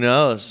knows? Who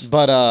knows?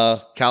 But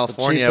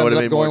California the Chiefs would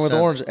have ended made up going more with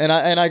sense. orange.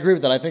 And I agree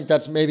with that. I think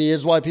that's maybe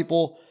is why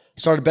people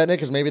started betting it,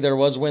 because maybe there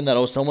was wind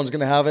that someone's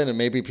going to have it, and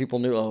maybe people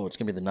knew it's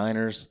going to be the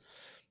Niners.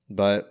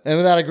 But and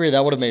with that, I agree.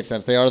 That would have made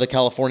sense. They are the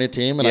California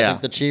team, and I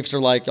think the Chiefs are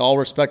like all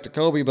respect to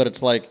Kobe, but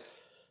it's like,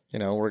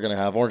 we're going to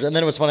have orange. And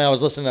then it was funny. I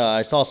was listening.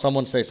 I saw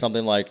someone say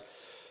something like,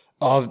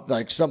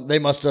 they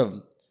must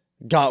have,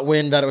 got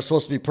wind that it was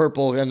supposed to be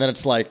purple, and then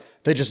it's like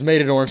they just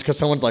made it orange because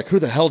someone's like, who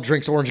the hell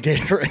drinks orange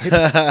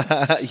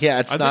Gatorade? Yeah,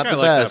 it's I not think I the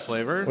like best. that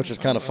flavor. Which is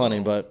kind of funny,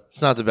 but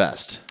It's not the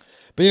best.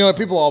 you know what?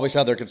 People always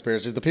have their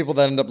conspiracies. The people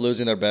that end up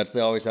losing their bets, they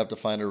always have to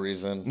find a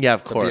reason. Yeah,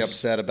 of to course. be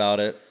upset about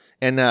it.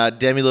 And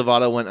Demi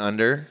Lovato went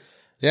under.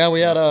 Yeah,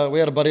 we had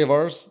a buddy of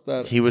ours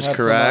that He was had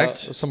correct.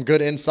 Some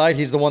good insight.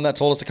 He's the one that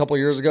told us a couple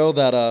years ago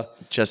that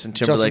Justin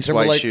Timberlake's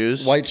white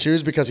shoes. white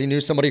shoes, because he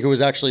knew somebody who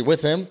was actually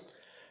with him,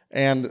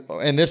 and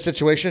in this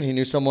situation, he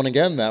knew someone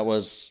again that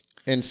was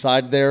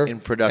inside there In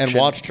production. and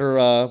watched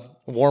her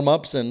warm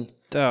ups, and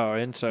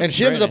Inside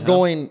she ended up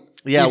going.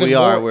 Yeah, even we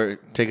are. more-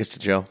 Take us to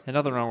Joe. And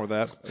nothing wrong with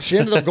that. She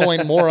ended up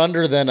going more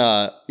under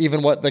than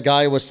even what the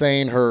guy was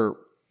saying her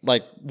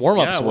like warm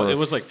ups Yeah, were. well, it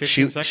was like 15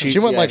 She- seconds. she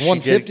went yeah, like she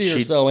 150 did. or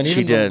She- so, and she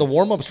even did. the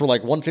warm ups were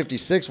like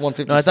 156, No,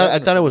 157. I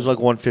thought it was like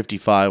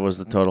 155 was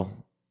the total.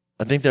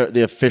 I think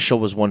the official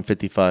was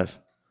 155.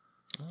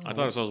 I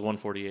thought it was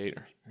 148.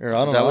 Here, I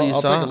don't Is that know. what you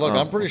I'll saw? take a look. Oh,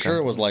 I'm pretty okay. sure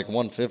it was like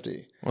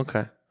 150.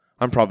 Okay.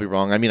 I'm probably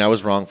wrong. I mean, I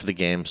was wrong for the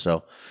game,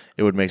 so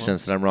it would make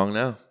sense that I'm wrong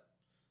now.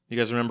 You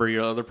guys remember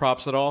your other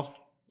props at all?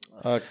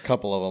 A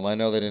couple of them. I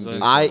know they didn't do so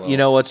well. You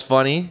know what's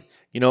funny?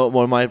 You know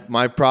what one of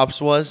my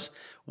props was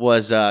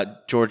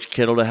George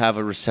Kittle to have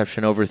a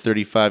reception over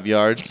 35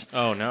 yards,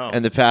 Oh, no.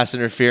 and the pass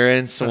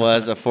interference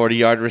was a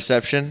 40-yard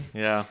reception.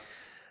 yeah.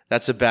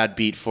 That's a bad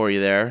beat for you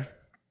there.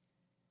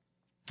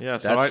 Yeah,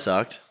 so That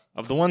sucked.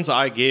 of the ones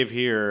I gave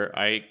here,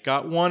 I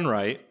got one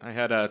right. I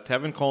had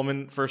Tevin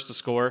Coleman first to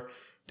score.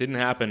 Didn't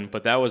happen,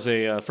 but that was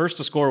a first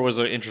to score was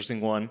an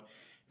interesting one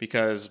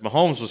because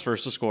Mahomes was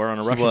first to score on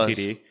a rushing was.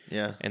 TD.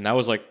 Yeah. And that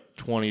was like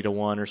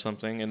 20-1 or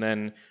something. And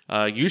then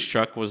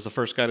Juszczyk was the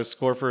first guy to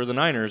score for the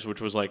Niners, which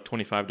was like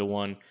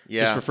 25-1.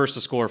 Yeah. Just for first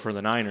to score for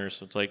the Niners.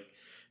 So it's like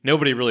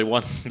nobody really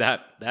won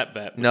that bet.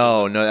 which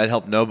No, was that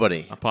helped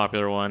nobody. a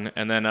popular one.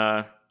 And then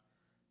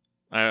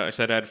I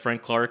said I had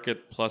Frank Clark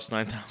at plus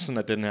 9,000.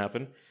 That didn't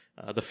happen.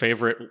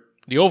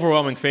 The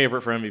overwhelming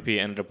favorite for MVP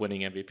ended up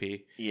winning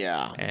MVP.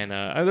 Yeah. And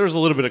there was a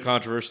little bit of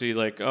controversy,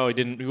 like,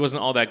 he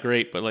wasn't all that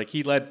great, but like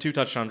he led 2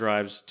 touchdown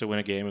drives to win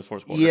a game in the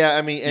fourth quarter. Yeah,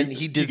 I mean, and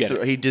he get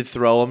it. he did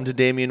throw him to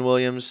Damian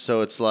Williams, so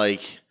it's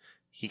like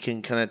he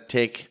can kind of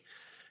take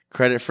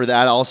credit for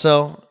that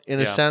also in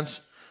a Yeah.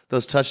 sense.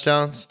 Those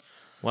touchdowns.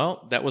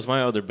 Well, that was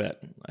my other bet.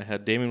 I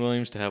had Damian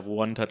Williams to have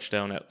 1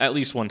 touchdown, at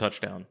least 1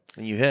 touchdown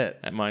And you hit.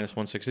 at minus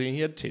 160, and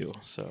he had 2.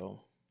 So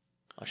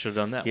I should have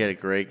done that. He had a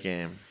great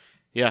game.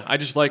 Yeah, I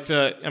just liked.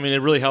 It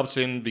really helps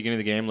in the beginning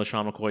of the game.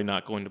 LaShawn McCoy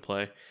not going to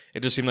play. It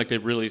just seemed like they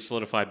really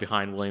solidified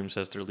behind Williams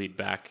as their lead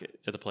back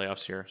at the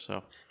playoffs here.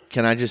 So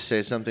Can I just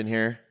say something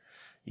here?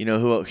 You know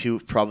who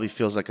probably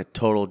feels like a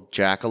total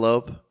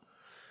jackalope?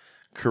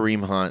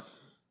 Kareem Hunt.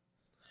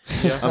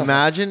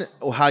 Imagine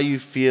how you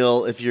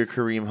feel if you're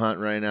Kareem Hunt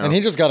right now. And he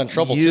just got in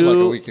trouble too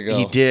like a week ago.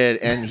 He did,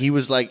 and he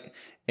was like,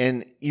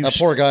 and you That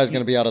poor guy's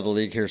going to be out of the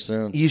league here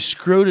soon. you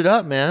screwed it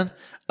up, man.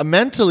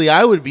 Mentally,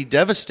 I would be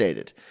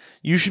devastated.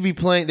 You should be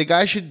playing. The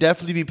guy should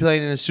definitely be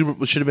playing in a should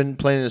have been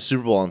playing in a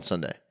Super Bowl on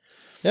Sunday.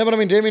 Yeah, but I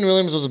mean, Damian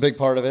Williams was a big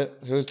part of it.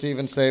 Who's to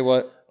even say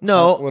what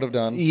No, Hunt would have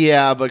done?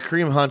 Yeah, but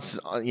Kareem Hunt's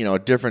a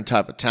different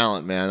type of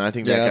talent, man. I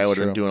think Yeah, that guy that's would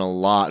have been true. doing a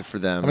lot for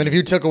them. I mean, if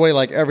you took away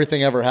like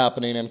everything ever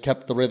happening and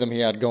kept the rhythm he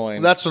had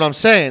going, That's what I'm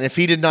saying. If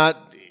he did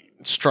not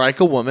strike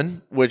a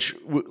woman, which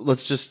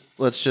let's just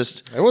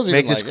It wasn't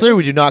make even this like- clear,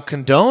 we do not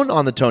condone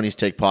on the Tony's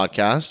Take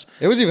podcast.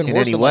 it was even in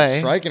worse any than like way.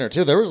 striking her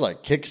too. There was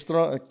like kicks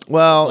thrown.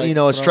 Well, like, a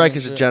throwing strike and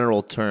is a shit.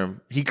 general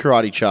term. He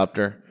karate chopped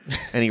her,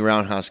 and he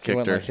roundhouse He kicked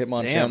went her. like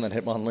Hitmon Damn. Chan, then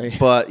Hitmon Lee.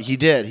 But he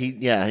did.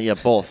 Yeah,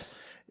 both.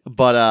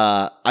 But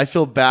I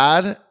feel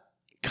bad,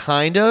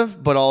 kind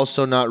of, but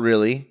also not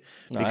really,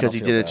 No, I because don't he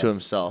feel did it bad. to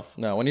himself.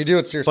 No, when you do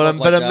it to yourself, But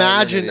like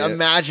that, you're an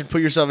imagine, idiot.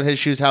 put yourself in his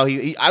shoes. How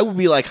I would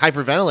be like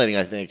hyperventilating.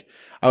 I think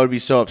I would be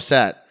so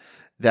upset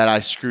that I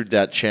screwed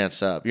that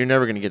chance up. You're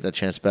never going to get that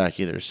chance back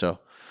either. So,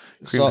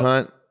 Kareem So,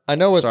 Hunt. I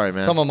know with Sorry,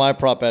 man. some of my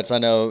prop bets, I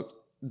know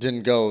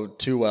didn't go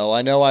too well.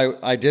 I know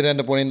I did end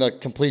up winning the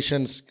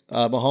completions.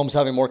 Mahomes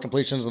having more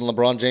completions than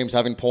LeBron James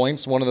having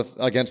points. One of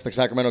the against the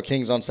Sacramento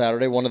Kings on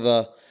Saturday. One of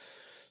the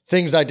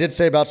things I did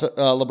say about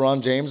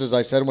LeBron James is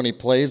I said when he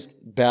plays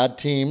bad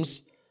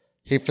teams,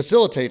 he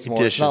facilitates more.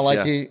 dishes, it's not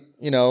like yeah.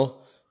 he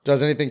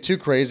does anything too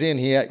crazy. And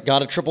he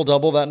got a triple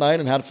double that night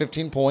and had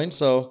 15 points.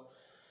 So.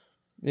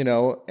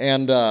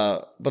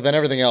 But then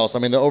everything else. I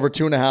mean, the over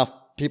 2.5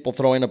 people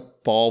throwing a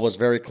ball was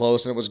very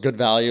close, and it was good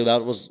value.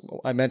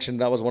 I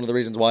mentioned that was one of the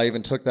reasons why I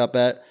even took that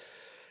bet.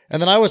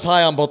 And then I was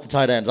high on both the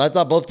tight ends. I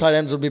thought both tight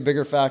ends would be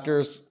bigger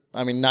factors.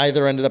 I mean,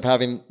 neither ended up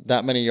having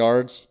that many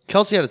yards.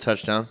 Kelsey had a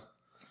touchdown.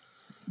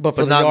 But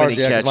for But the not yards,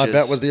 many yeah, because my catches.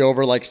 bet was the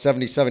over like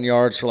 77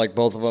 yards for like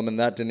both of them, and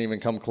that didn't even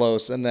come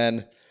close. And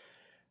then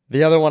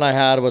the other one I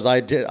had was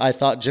I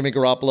thought Jimmy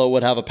Garoppolo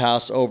would have a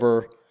pass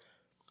over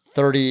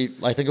 30.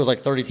 I think it was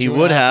like 32 He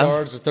would have.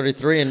 yards or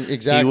 33, and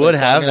exactly He would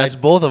So, I have. mean, That's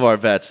both of our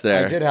bets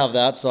there. I did have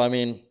that. So I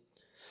mean,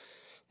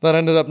 that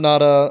ended up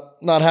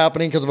not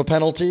happening because of a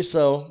penalty.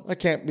 So I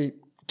can't be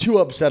too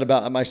upset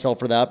about myself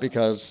for that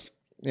because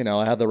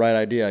I had the right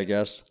idea, I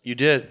guess. You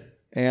did.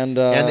 And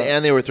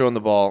And they were throwing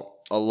the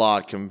ball a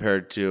lot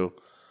compared to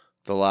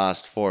the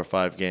last 4 or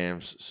 5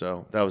 games.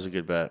 So that was a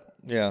good bet.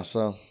 Yeah,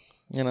 so,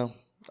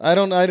 I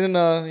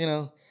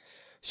didn't,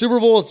 Super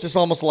Bowl is just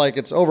almost like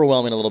it's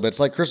overwhelming a little bit. It's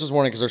like Christmas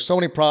morning because there's so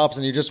many props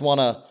and you just want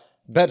to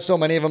bet so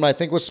many of them. And I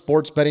think with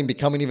sports betting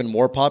becoming even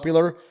more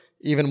popular,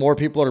 even more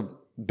people are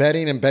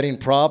betting and betting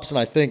props. And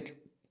I think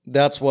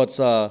that's what's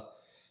going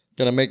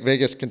to make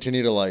Vegas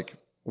continue to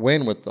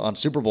win on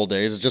Super Bowl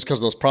days is just because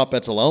of those prop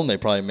bets alone, they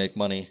probably make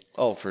money.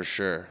 Oh, for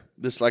sure.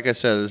 This, like I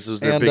said, this was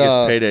their biggest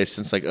payday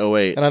since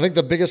 2008. And I think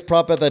the biggest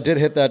prop bet that did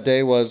hit that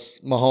day was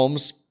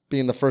Mahomes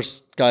being the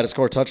first guy to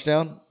score a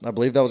touchdown. I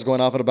believe that was going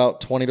off at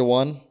about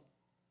 20-1.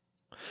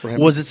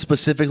 Was it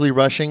specifically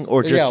rushing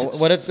or just?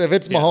 Yeah, if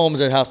it's Mahomes,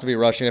 it has to be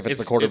rushing. If it's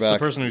the quarterback, it's the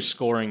person who's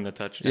scoring the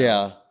touchdown.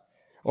 Yeah,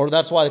 or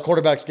that's why the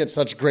quarterbacks get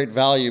such great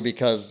value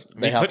because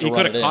they have to. He run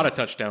could it have caught in. a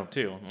touchdown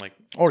too,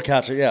 or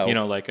catch it. Yeah,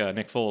 like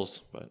Nick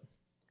Foles. But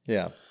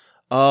yeah,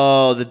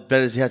 Oh, the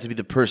bet is you have to be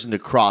the person to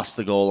cross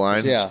the goal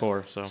line. yeah.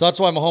 score, so. So that's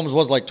why Mahomes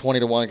was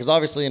 20-1 because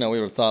obviously we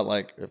would have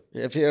thought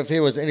if he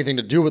was anything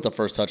to do with the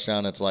first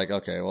touchdown, it's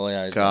okay, well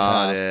yeah, he's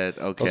Got pass. it.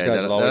 Okay, Those guys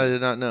that would always. I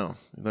did not know.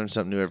 You learn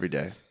something new every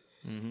day.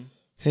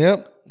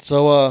 Yep.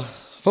 So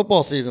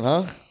football season,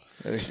 huh?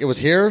 It was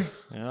here.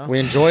 Yeah. We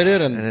enjoyed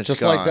it, and it's just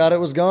gone. like that, it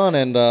was gone.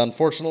 And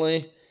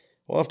unfortunately,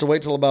 we'll have to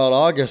wait till about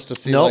August to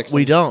see. Nope,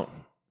 we don't.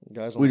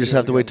 Guys We just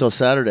have to wait till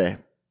Saturday.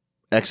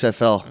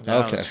 XFL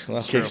Okay.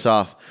 Well, kicks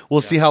off.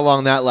 We'll see how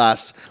long that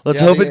lasts.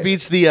 Let's Yeah, hope the it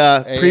beats the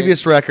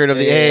previous record of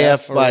the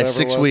AAF AAF or by whatever it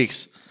 6 was.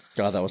 weeks.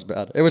 God, that was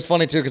bad. It was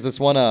funny too because this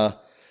one,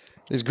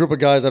 these group of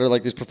guys that are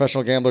these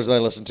professional gamblers that I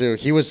listen to,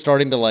 he was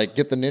starting to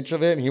get the niche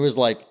of it, and he was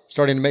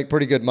starting to make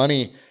pretty good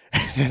money.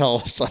 And then all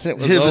of a sudden, it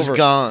was It was over.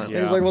 gone. He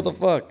was like, "What the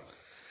fuck?"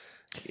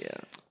 Yeah.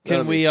 Can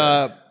That'll be we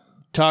exciting.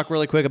 talk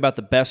really quick about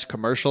the best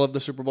commercial of the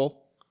Super Bowl?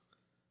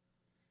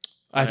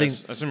 I think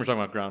I assume we're talking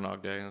about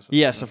Groundhog Day.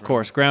 yes, of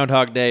course.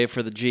 Groundhog Day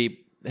for the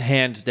Jeep,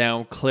 hands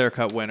down, clear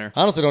cut winner.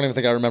 I honestly don't even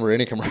think I remember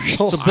any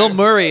commercials. So Bill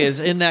Murray is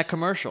in that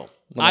commercial.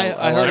 I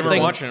I heard a remember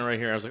thing. watching it right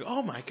here. I was like,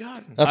 oh my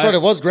god. That's right.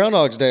 It was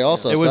Groundhog's Day.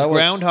 Also, It so was that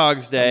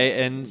Groundhog's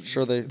Day, and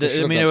Sure they I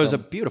should've mean, done it was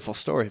something. a beautiful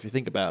story if you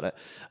think about it.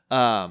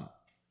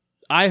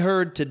 I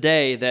heard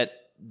today that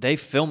they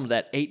filmed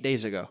that 8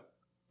 days ago,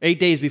 8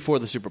 days before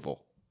the Super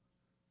Bowl.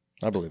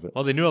 I believe it.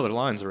 Well, they knew all their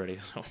lines already.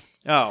 So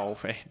Oh,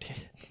 Randy.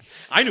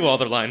 I knew all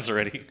their lines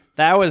already.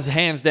 That was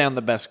hands down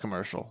the best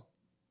commercial.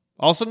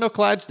 Also, no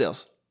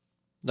Clydesdales.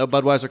 No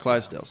Budweiser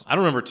Clydesdales. I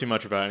don't remember too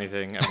much about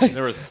anything. I mean,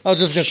 there was I was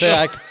just gonna say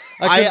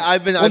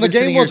I've been when the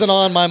sitting game here wasn't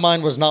on, my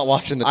mind was not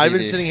watching the TV. I've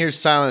been sitting here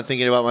silent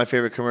thinking about my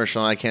favorite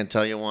commercial, and I can't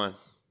tell you one.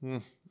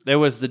 It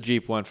was the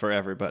Jeep one for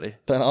everybody.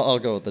 Then I'll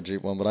go with the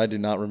Jeep one, but I do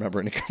not remember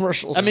any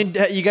commercials. I mean,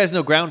 you guys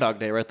know Groundhog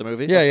Day, right? The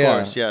movie? yeah, yeah. Of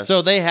course, yes.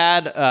 So they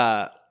had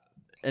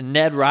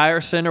Ned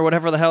Ryerson or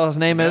whatever the hell his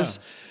name is.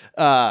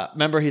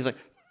 Remember, he's like,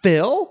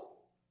 Phil?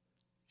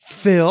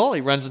 Phil?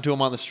 He runs into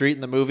him on the street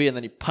in the movie, and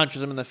then he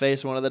punches him in the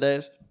face one of the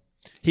days.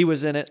 He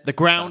was in it. The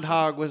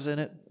Groundhog was in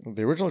it.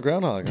 The original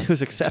Groundhog. It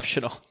was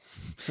exceptional.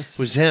 It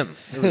was him.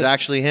 It was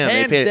actually him.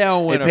 Hands they paid,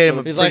 down they winner paid for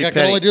him the- He's like, I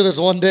can only do this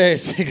one day,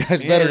 so you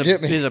guys better he's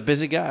get me. He's a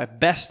busy guy.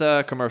 Best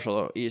commercial,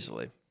 though,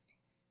 easily.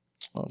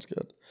 Oh, that's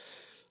good.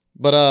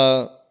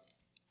 But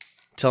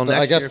Till next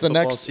I guess year, the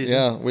football next,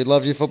 season. we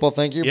love you, football.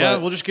 Thank you. Yeah,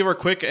 but we'll just give our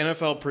quick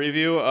NFL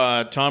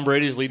preview. Tom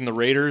Brady's leading the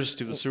Raiders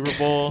to the Super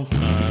Bowl.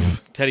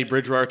 Teddy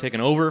Bridgewater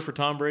taking over for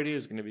Tom Brady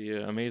is going to be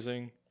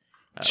amazing.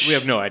 We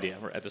have no idea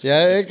at this point.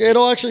 yeah, It's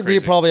it'll actually be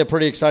crazy. probably a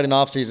pretty exciting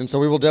offseason. So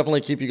we will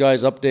definitely keep you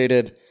guys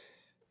updated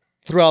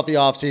throughout the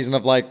offseason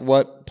of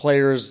what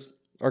players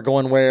are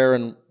going where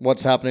and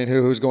what's happening,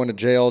 who's going to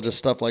jail, just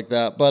stuff like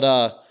that. But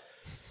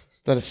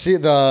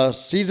the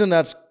season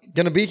that's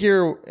going to be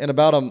here in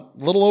about a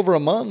little over a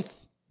month,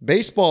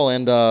 baseball,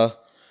 and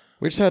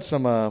we just had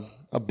some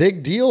a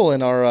big deal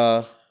in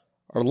our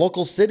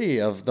local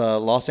city of the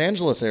Los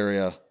Angeles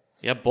area.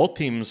 Yeah, both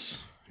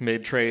teams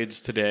made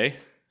trades today,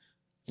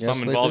 Yes,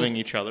 some they involving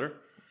each other.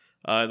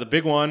 The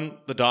big one,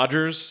 the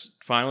Dodgers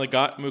finally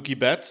got Mookie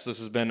Betts. This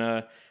has been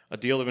a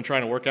deal they've been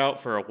trying to work out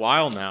for a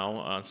while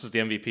now. This is the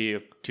MVP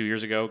of 2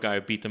 years ago, guy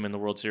who beat them in the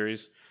World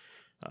Series.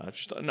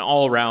 Just an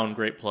all-around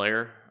great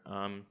player,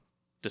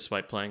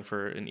 despite playing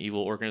for an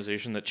evil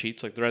organization that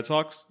cheats like the Red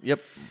Sox.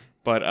 Yep.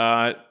 But,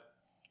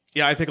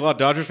 yeah, I think a lot of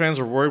Dodgers fans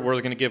are worried where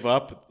they're going to give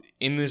up.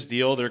 In this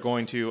deal, they're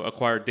going to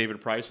acquire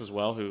David Price as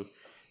well, who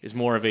is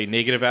more of a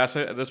negative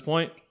asset at this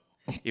point,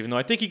 even though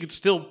I think he could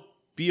still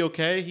be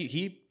okay.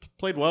 He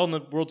played well in the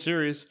World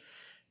Series,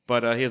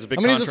 but he has a big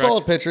contract. He's a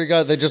solid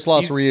pitcher. They just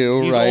lost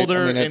Ryu, He's right?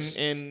 older it's-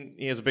 and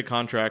he has a big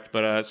contract,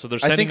 but so they're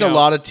I sending think a out-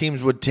 lot of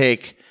teams would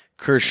take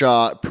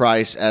Kershaw,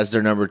 Price as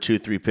their number 2,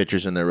 3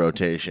 pitchers in their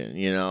rotation.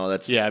 You know,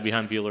 that's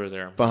behind Bueller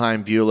there.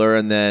 behind Bueller,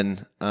 and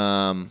then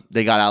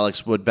they got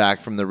Alex Wood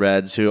back from the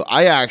Reds, who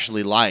I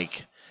actually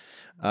like.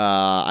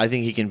 I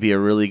think he can be a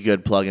really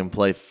good plug and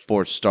play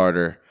fourth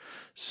starter.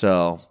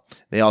 So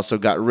they also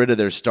got rid of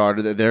their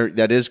starter.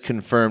 That is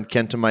confirmed,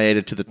 Kenta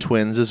Maeda to the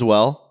Twins as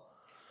well.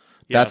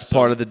 Yeah, That's so-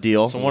 part of the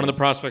deal. So one of the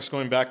prospects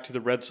going back to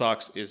the Red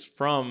Sox is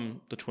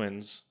from the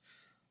Twins.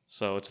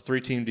 So it's a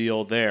 3-team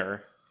deal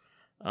there.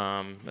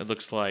 It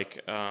looks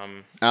like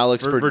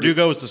Alex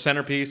Verdugo is the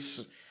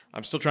centerpiece.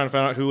 I'm still trying to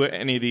find out who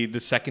any of the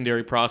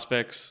secondary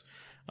prospects.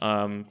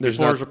 Before it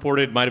was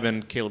reported, it might have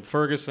been Caleb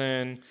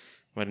Ferguson,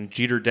 might have been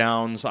Jeter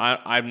Downs.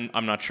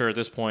 I'm not sure at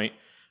this point.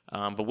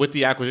 But with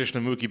the acquisition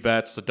of Mookie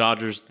Betts, the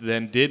Dodgers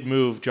then did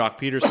move Jock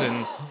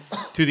Peterson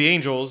to the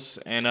Angels,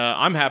 and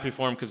I'm happy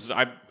for him because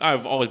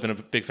I've always been a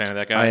big fan of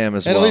that guy. I am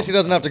as And well. at least he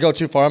doesn't have to go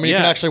too far. I mean, you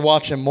can actually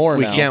watch him more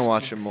We now. can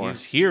watch him more.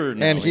 He's here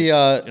now. And he, in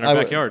our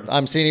backyard.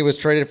 I'm seeing he was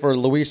traded for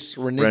Luis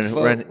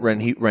Rengifo.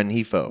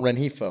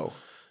 Rengifo.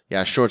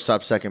 Yeah,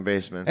 shortstop, second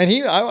baseman. And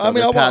he,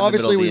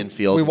 obviously, we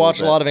we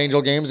watched a lot of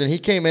Angel games, and he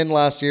came in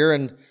last year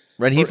and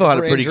Rengifo had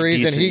a pretty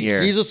injuries, decent and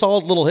year. He's a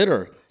solid little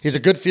hitter. He's a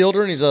good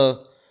fielder, and he's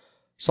a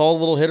solid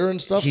little hitter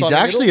and stuff. He's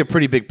actually a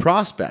pretty big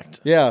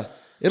prospect. Yeah.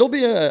 It'll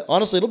be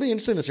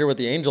interesting this year with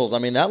the Angels. I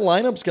mean, that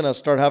lineup's going to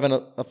start having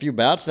a few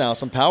bats now,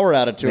 some power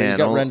added to it. Man, You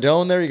got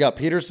Rendon there, you got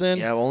Peterson.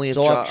 Yeah, only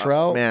still if have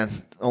Trout.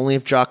 only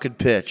if Jock could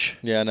pitch.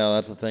 Yeah, no,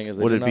 that's the thing. Is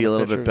they Would do it not be a have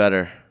little bit pitchers.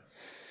 better?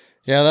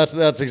 Yeah,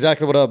 that's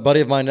exactly what a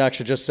buddy of mine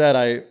actually just said.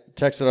 I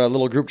texted our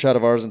little group chat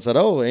of ours and said,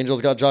 "Oh, Angels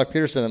got Jock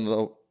Peterson,"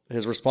 and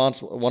his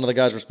response, one of the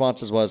guys'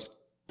 responses was,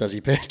 "Does he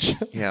pitch?"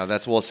 Yeah,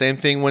 same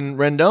thing when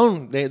the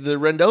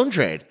Rendon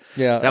trade.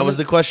 Yeah, that was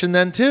the question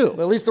then too.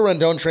 At least the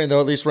Rendon train,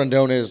 though. At least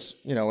Rendon is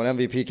an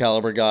MVP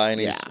caliber guy,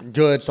 and he's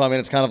good. So I mean,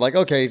 it's kind of like,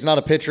 okay, he's not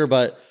a pitcher,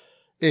 but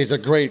he's a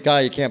great guy.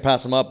 You can't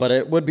pass him up. But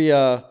it would be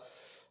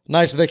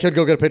nice if they could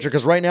go get a pitcher,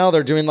 because right now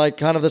they're doing like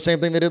kind of the same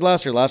thing they did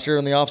last year. Last year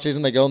in the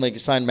offseason, they go and they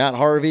sign Matt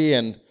Harvey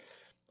and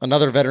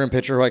another veteran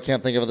pitcher who I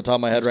can't think of at the top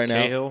of my head right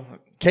now.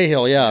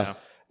 Cahill, yeah.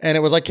 And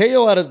it was like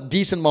Cahill had a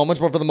decent moments,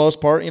 but for the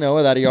most part,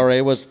 that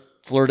ERA was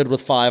flirted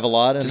with 5 a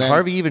lot. And Did then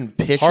Harvey even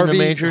pitch in the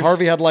majors?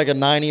 Harvey had like a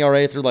 9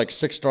 ERA through like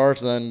 6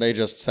 starts, and then they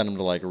just sent him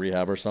to like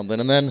rehab or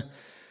something. And then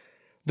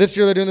this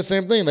year they're doing the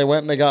same thing. They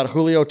went and they got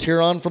Julio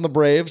Teheran from the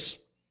Braves,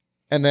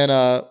 and then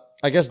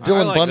I guess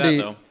Dylan like Bundy.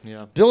 that, though.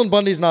 Yeah. Dylan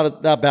Bundy's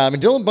not that bad. I mean,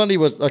 Dylan Bundy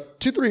was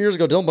 2-3 years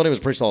ago. Dylan Bundy was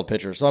a pretty solid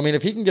pitcher. So I mean,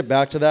 if he can get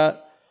back to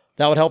that,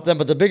 that would help them.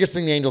 But the biggest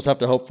thing the Angels have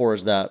to hope for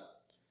is that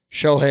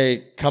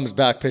Shohei comes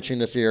back pitching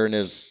this year and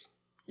is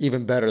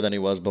even better than he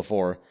was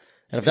before.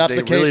 And if that's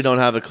the case, they really don't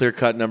have a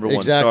clear-cut number one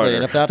exactly. starter.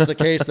 And if that's the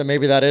case, then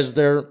maybe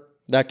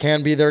that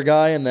can be their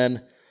guy, and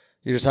then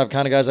you just have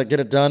kind of guys that get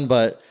it done.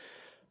 But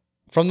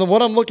from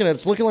what I'm looking at,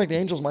 it's looking like the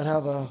Angels might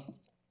have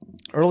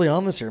early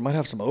on this year might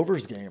have some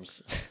overs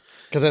games.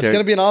 Because it's going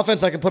to be an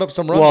offense that can put up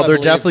some runs. Well, they're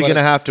believe, definitely going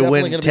to have to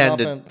definitely win gonna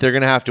be an 10 to. They're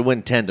going to have to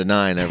win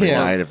 10-9 every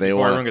night if they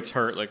Before everyone want. gets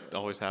hurt, like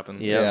always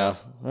happens. Yeah.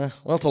 Well,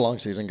 it's a long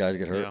season. Guys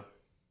get hurt. Yeah.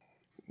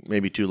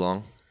 Maybe too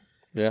long.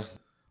 Yeah.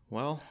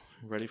 Well,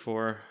 ready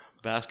for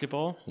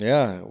basketball?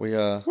 Yeah.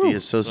 The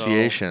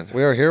association.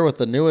 We are here with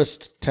the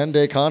newest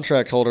 10-day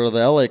contract holder of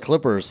the LA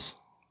Clippers.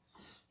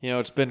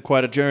 It's been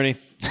quite a journey.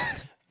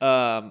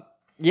 So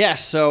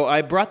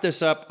I brought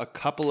this up a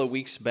couple of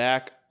weeks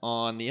back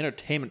on the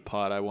Entertainment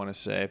Pod, I want to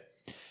say.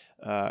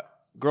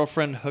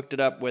 Girlfriend hooked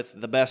it up with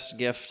the best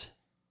gift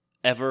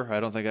ever. I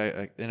don't think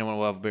anyone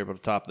will ever be able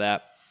to top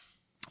that.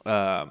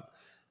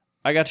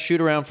 I got to shoot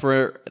around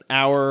for an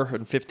hour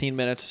and 15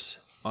 minutes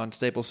on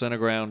Staples Center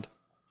ground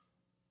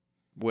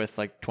with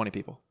like 20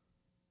 people.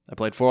 I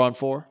played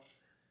 4-on-4,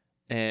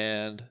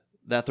 and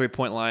that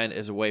three-point line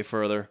is way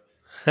further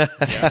than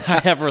I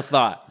ever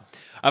thought.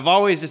 I've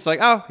always just like,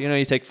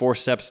 you take 3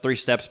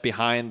 steps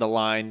behind the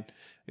line,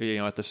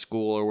 at the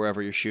school or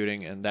wherever you're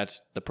shooting, and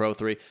that's the Pro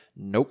 3.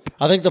 Nope.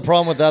 I think the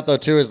problem with that, though,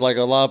 too, is like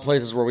a lot of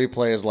places where we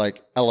play is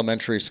like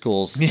elementary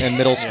schools and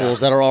middle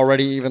schools that are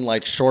already even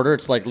like shorter.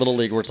 It's like Little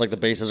League where it's like the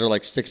bases are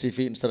like 60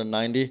 feet instead of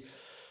 90.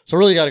 So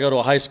really got to go to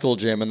a high school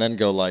gym and then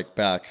go like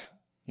back.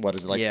 What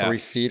is it, like 3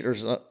 feet or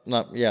so?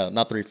 Not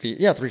 3 feet.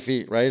 Yeah, 3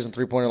 feet, right? Isn't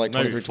 3-pointer like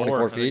 23,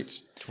 24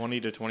 feet?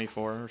 20 to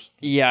 24.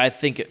 Yeah, I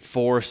think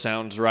 4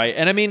 sounds right.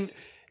 And I mean,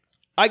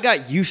 I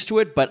got used to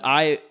it, but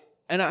I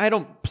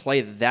don't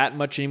play that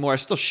much anymore. I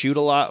still shoot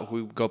a lot.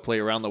 We go play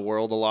around the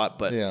world a lot,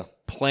 but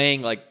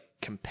playing like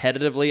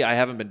competitively, I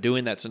haven't been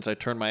doing that since I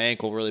turned my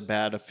ankle really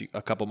bad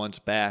a couple months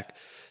back.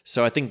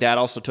 So I think that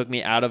also took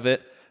me out of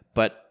it,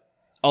 but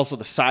also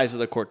the size of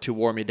the court too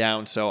wore me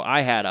down. So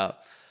I had a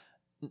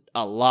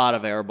lot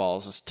of air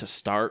balls to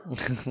start.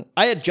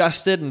 I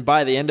adjusted, and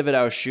by the end of it,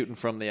 I was shooting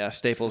from the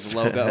Staples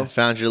logo.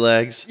 Found your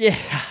legs. Yeah,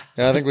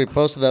 I think we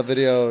posted that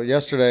video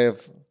yesterday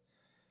of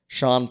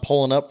Sean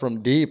pulling up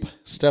from deep,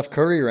 Steph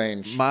Curry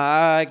range.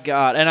 My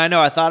God. And I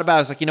know, I thought about it. I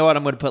was like, you know what?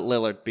 I'm going to put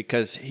Lillard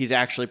because he's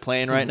actually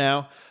playing right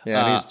now.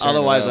 Yeah, and he's turning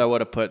otherwise, it up. I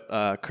would have put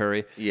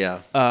Curry.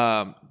 Yeah.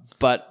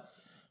 But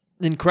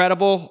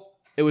incredible.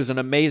 It was an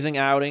amazing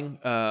outing.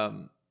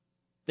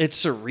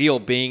 It's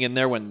surreal being in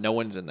there when no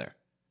one's in there.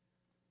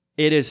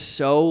 It is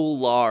so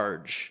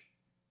large.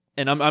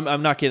 And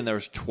I'm not kidding. There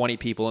was 20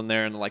 people in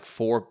there and like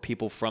 4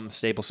 people from the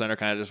Staples Center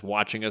kind of just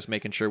watching us,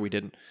 making sure we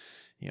didn't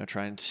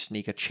try and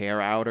sneak a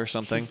chair out or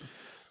something.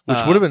 Which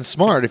would have been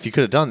smart if you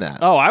could have done that.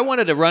 Oh, I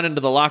wanted to run into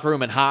the locker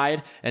room and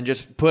hide and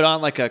just put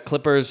on like a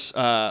Clippers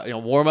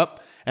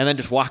warm-up and then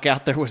just walk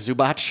out there with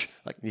Zubac.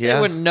 Like Yeah.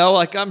 they wouldn't know.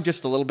 Like I'm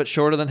just a little bit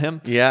shorter than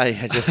him.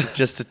 Yeah,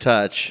 just a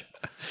touch.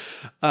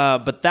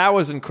 But that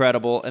was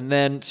incredible. And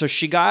then so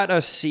she got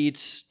us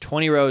seats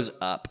 20 rows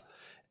up.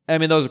 I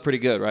mean, those are pretty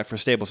good, right? For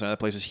Staples Center, that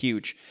place is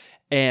huge.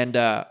 And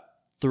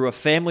through a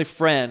family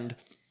friend,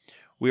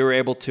 we were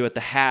able to, at the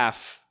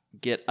half,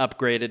 get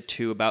upgraded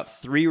to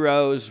about 3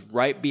 rows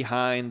right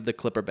behind the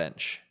Clipper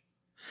bench.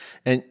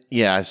 And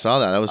yeah, I saw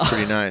that. That was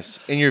pretty nice.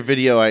 In your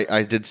video,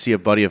 I did see a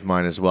buddy of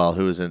mine as well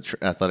who was an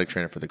athletic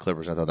trainer for the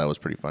Clippers. I thought that was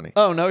pretty funny.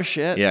 Oh, no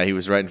shit. Yeah, he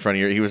was right in front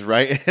of you. He was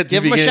right at the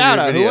Give him a beginning shout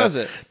of your out. Who video. was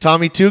it?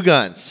 Tommy Two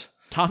Guns.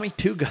 Tommy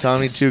Two Guns.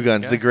 Tommy Two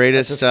Guns, the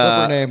greatest. That's his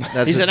Clipper name.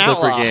 That's He's his an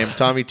Clipper outlaw. game.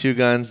 Tommy Two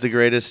Guns, the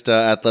greatest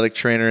athletic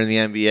trainer in the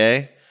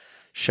NBA.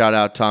 Shout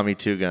out Tommy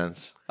Two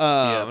Guns.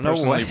 Yeah, No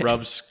personally way.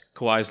 rubs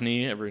Kawhi's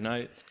knee every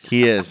night.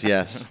 He is,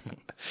 yes.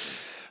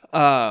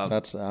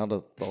 That's out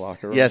of the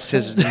locker room. Yes,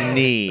 his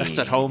knee. That's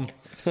at home.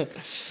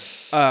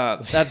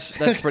 That's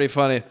pretty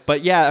funny.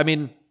 But yeah, I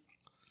mean,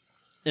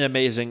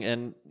 amazing.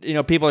 And you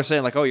know, people are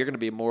saying like, "Oh, you're going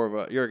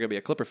to be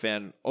a Clipper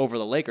fan over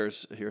the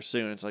Lakers here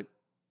soon." It's like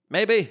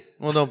maybe.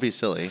 Well, don't be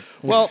silly.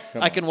 Well,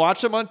 I can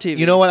watch them on TV.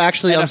 You know what?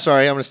 Actually, I'm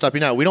sorry. I'm going to stop you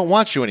now. We don't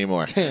want you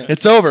anymore.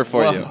 It's over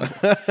for you.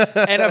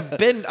 And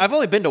I've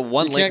only been to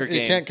one Laker You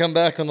game. can't come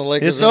back when the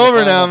Lakers. It's are in the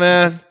over now, finals.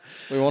 man.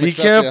 We won't Be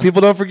accept careful. you. People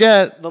don't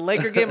forget. The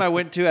Laker game I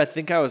went to, I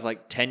think I was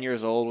like 10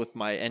 years old with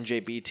my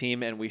NJB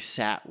team, and we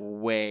sat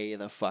way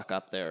the fuck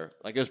up there.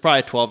 Like it was probably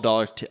a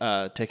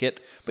 $12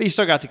 ticket, but you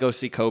still got to go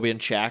see Kobe and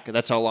Shaq.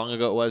 That's how long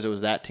ago it was. It was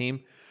that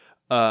team.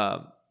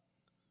 And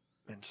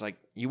it's like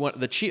you want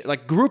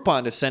like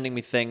Groupon is sending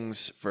me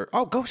things for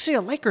go see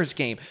a Lakers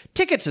game.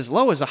 Tickets as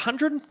low as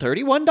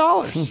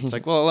 $131. It's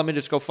like, well, let me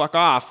just go fuck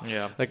off.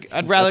 Yeah. Like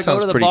I'd rather That go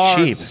sounds to the pretty bar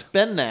cheap. and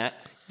spend that.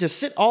 To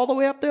sit all the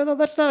way up there though,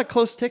 that's not a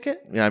close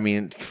ticket. Yeah, I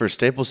mean, for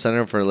Staples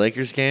Center for a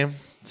Lakers game,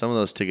 some of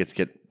those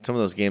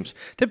games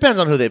depends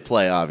on who they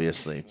play,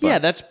 obviously. But Yeah,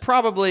 that's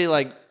probably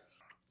like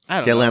I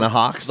don't the know, Atlanta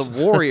Hawks.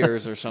 the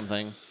Warriors or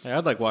something. Yeah,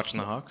 I'd like watching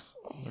the Hawks.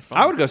 They're fun.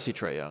 I would go see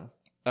Trae Young.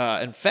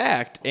 In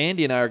fact,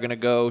 Andy and I are going to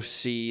go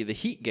see the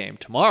Heat game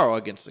tomorrow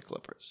against the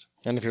Clippers.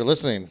 And if you're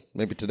listening,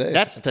 maybe today.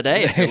 That's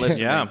today. If you're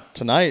listening. Yeah.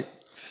 Tonight.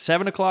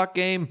 7:00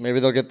 game. Maybe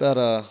they'll get that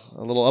a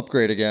little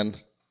upgrade again.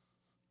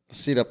 The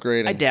seat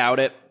upgrade. I doubt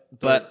it,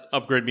 but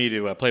upgrade me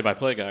to a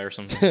play-by-play guy or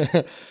something.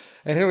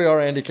 And here we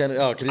are, Andy Kennedy.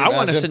 Oh, can you I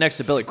want to imagine? sit next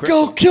to Billy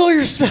Crystal. Go kill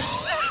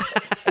yourself.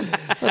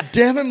 Oh,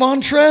 damn it,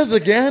 Montrez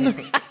again.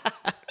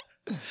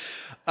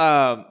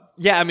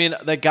 Yeah, I mean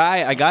the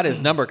guy. I got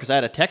his number because I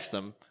had to text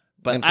him.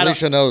 But And I don't.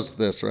 Felicia knows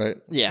this, right?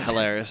 Yeah,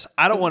 hilarious.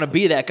 I don't want to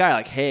be that guy.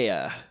 Like,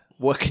 hey,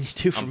 what can you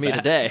do for me back.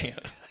 today?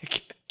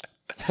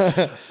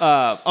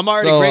 I'm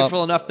already So,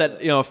 grateful enough that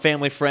a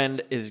family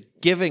friend is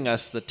giving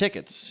us the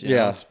tickets. You know,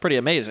 Yeah. it's pretty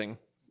amazing.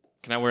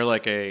 Can I wear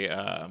like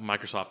a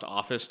Microsoft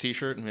Office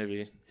T-shirt and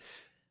maybe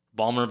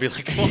Ballmer would be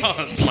like, "Wow,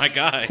 that's my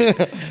guy."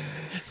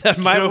 That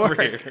might Get over work.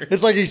 here.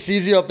 It's like he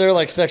sees you up there,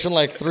 like section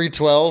like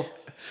 312.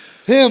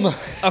 Him.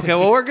 Okay,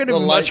 well, we're going to The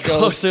be light much goes.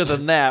 closer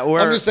than that. We're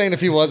I'm just saying,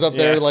 if he was up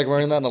there, Yeah. like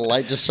wearing that, and the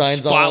light just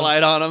shines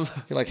spotlight on him. on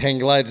him, he like hang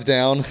glides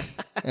down,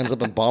 ends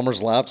up in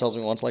Bomber's lap, tells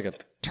me he wants like a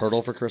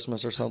turtle for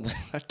Christmas or something.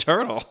 A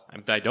turtle.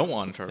 I don't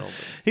want a turtle.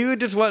 But He would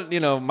just want,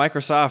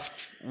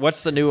 Microsoft.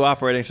 What's the new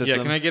operating system?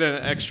 yeah, can I get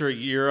an extra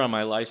year on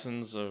my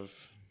license of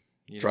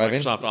Driving?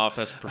 Microsoft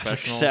Office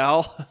Professional?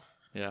 Excel.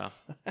 Yeah.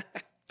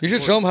 You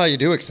should show him how you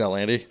do Excel,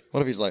 Andy.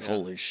 What if he's like,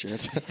 holy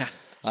shit?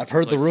 I've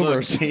heard the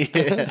rumors.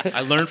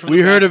 I learned from we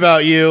the heard past.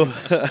 about you.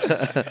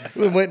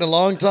 We've been waiting a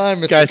long time,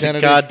 Mr. Guy's a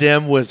Kennedy.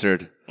 goddamn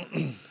wizard.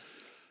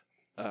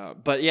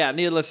 But yeah,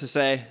 needless to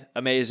say,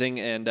 amazing.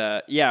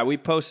 And yeah, we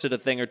posted a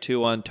thing or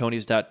two on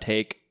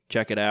Tony's.take.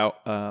 Check it out.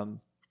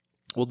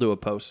 We'll do a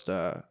post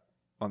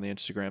on the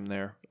Instagram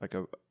there.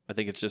 I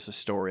think it's just a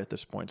story at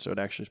this point, so it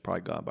actually is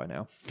probably gone by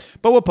now.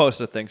 But we'll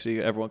post a thing so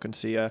everyone can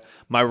see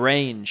my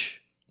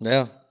range.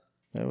 Yeah,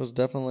 it was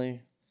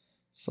definitely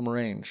some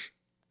range.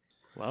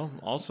 Well,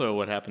 also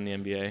what happened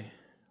in the NBA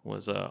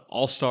was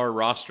all-star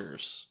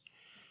rosters.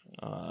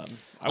 I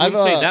wouldn't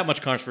say that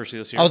much controversy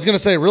this year. I was going to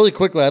say really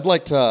quickly, I'd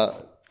like to.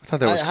 I thought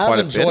there was I have quite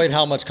a enjoyed bit.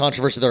 how much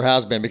controversy there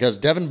has been because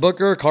Devin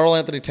Booker, Karl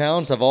Anthony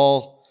Towns have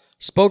all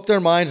spoke their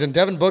minds, and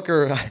Devin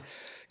Booker,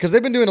 because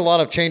they've been doing a lot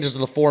of changes to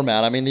the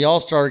format. I mean, the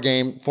All-Star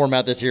game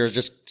format this year is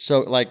just so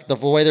like the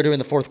way they're doing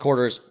the fourth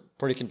quarter is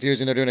pretty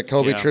confusing. They're doing a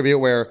Kobe Yeah. tribute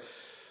where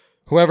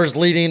whoever's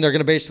leading, they're going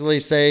to basically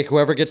say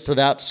whoever gets to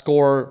that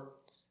score.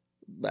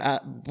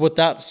 With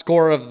that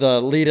score of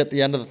the lead at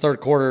the end of the third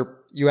quarter,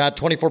 you add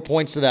 24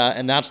 points to that,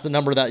 and that's the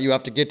number that you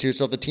have to get to.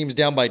 So if the team's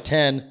down by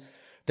 10,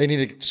 they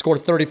need to score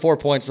 34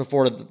 points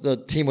before the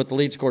team with the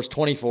lead scores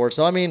 24.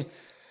 So, I mean,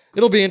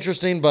 it'll be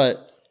interesting,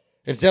 but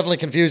it's definitely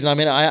confusing. I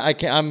mean,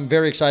 I'm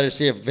very excited to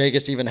see if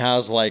Vegas even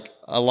has like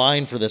a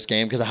line for this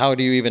game, because how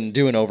do you even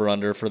do an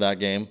over-under for that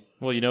game?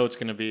 well, it's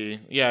going to be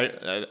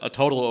a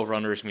total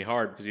over/under is going to be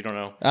hard because you don't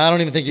know. I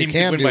don't even think you Team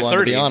can could do win by one,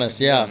 30. to be honest.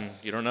 Yeah. and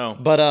you don't know.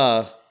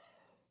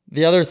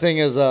 The other thing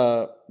is,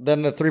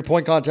 then the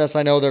 3-point contest.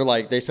 I know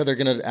they said they're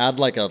going to add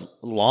like a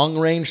long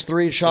range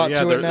 3 shot to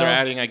they're, it now. They're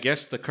adding, I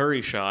guess, the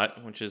Curry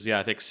shot, which is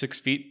I think 6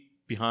 feet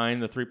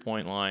behind the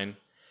 3-point line,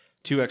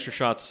 2 extra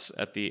shots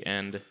at the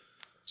end.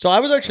 So I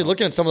was actually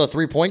looking at some of the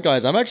 3-point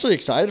guys. I'm actually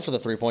excited for the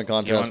 3-point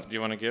contest. Do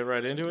you want to get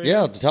right into it?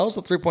 Yeah, tell us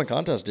the 3-point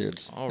contest,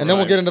 dudes, All and then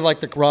we'll right. get into like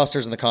the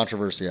rosters and the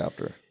controversy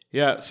after.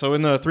 Yeah, so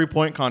in the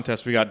 3-point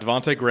contest, we got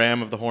Devontae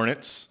Graham of the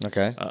Hornets.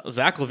 Okay.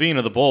 Zach LaVine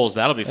of the Bulls.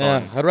 That'll be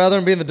fun. Yeah, I'd rather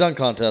him be in the dunk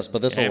contest,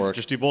 but this will Hey, work.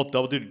 just do both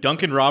double duty.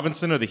 Duncan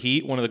Robinson of the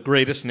Heat, one of the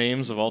greatest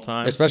names of all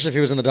time. Especially if he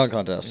was in the dunk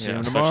contest. Yeah,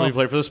 especially if he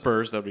played for the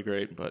Spurs. That would be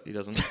great, but he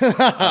doesn't.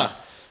 That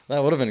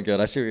would have been good.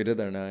 I see what you did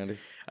there now, Andy.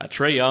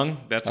 Trey Young,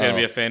 that's going to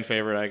be a fan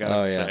favorite, I got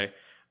to yeah. say.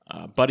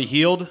 Buddy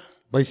Hield,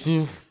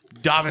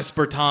 Davis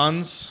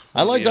Bertans.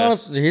 I like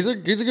Yes. Donis.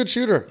 He's a good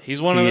shooter.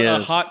 He's one of He the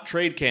is. hot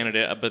trade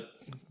candidate, but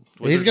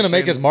He's going to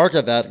make his mark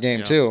at that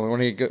game too when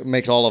he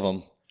makes all of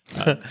them.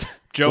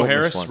 Joe Goldman's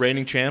Harris, one.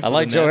 reigning champ. I of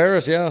like the Joe Nets.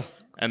 Harris. Yeah,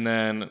 And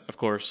then, of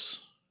course,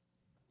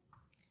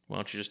 why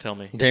don't you just tell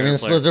me? Damian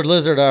Favorite player.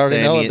 Lizard. I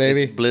already know it,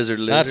 baby. It's Blizzard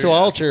Lizard. That's who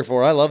I'll cheer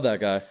for. I love that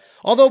guy.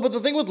 But the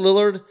thing with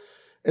Lillard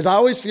is I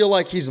always feel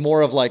like he's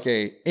more of like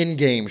a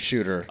in-game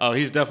shooter. Oh,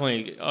 he's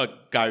definitely a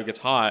guy who gets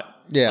hot.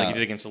 Yeah. Like he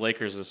did against the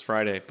Lakers this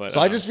Friday. But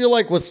So I just feel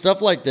like with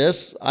stuff like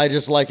this, I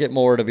just like it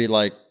more to be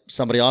like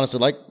somebody honestly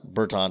like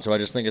Bertans, who I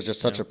just think is just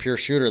such a pure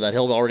shooter that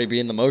he'll already be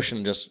in the motion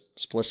and just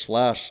splish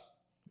splash.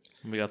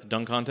 we got the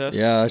dunk contest.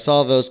 Yeah, I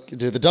saw those.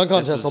 Dude, the dunk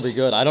contest will is- be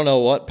good. I don't know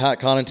what Pat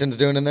Connaughton's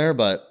doing in there,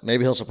 but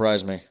maybe he'll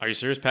surprise me. Are you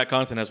serious? Pat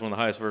Connaughton has one of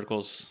the highest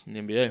verticals in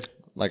the NBA.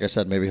 Like I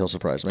said, maybe he'll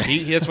surprise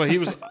me. That's why he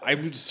was. I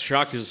was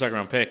shocked he was a second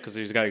round pick because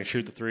he's a guy who can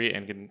shoot the 3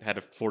 and had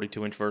a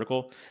 42-inch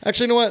vertical.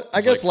 Actually, you know what?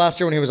 I guess last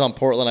year when he was on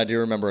Portland, I do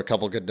remember a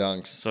couple good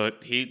dunks. So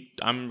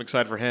I'm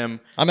excited for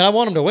him. I mean, I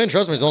want him to win.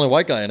 Trust me, he's the only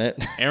white guy in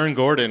it. Aaron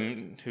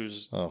Gordon,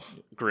 who's Oh.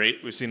 great.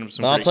 We've seen him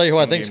some. But I'll great tell you who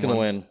I in-game think's going to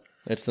ones. win.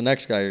 It's the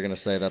next guy you're going to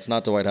say. That's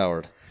not Dwight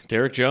Howard.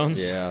 Derek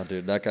Jones. Yeah,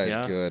 dude, that guy's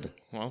Yeah. good.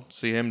 Well,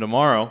 see him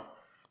tomorrow.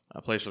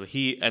 Plays for the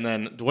Heat, and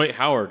then Dwight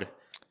Howard,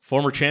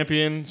 former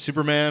champion,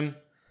 Superman.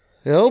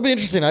 Yeah, it'll be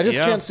interesting. I just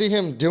Yeah. can't see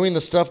him doing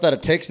the stuff that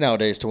it takes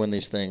nowadays to win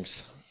these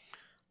things.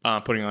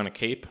 Putting on a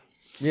cape.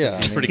 Yeah,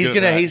 He's pretty He's good.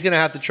 at gonna that. he's gonna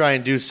have to try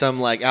and do some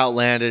like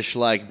outlandish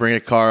like bring a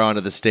car onto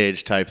the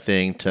stage type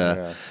thing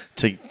to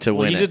Well,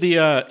 win he it.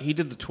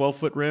 did the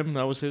 12-foot rim.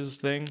 That was his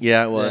thing.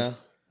 Yeah, it was Yeah.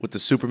 with the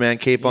Superman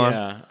cape on.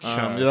 Yeah.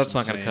 Sure, That's not it's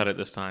going to insane. cut it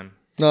this time.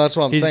 No, that's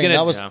what I'm He's saying. gonna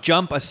That was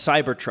jump a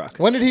Cybertruck.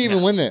 when did he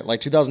even win it? Like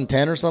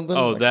 2010 or something?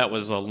 Oh, Like, that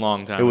was a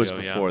long time It was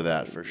ago. before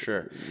that for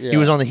sure. Yeah. He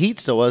was on the Heat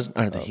still, wasn't?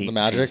 Or the Heat, the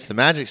Magic? Jeez, the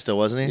Magic still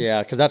wasn't he?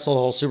 yeah, because that's the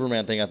whole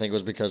Superman thing. I think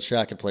was because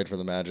Shaq had played for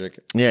the Magic.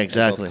 Yeah, They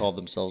exactly. both called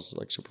themselves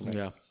like Superman.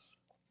 Yeah.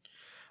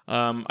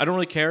 I don't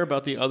really care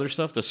about the other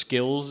stuff. The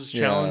skills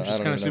Yeah, challenge, I just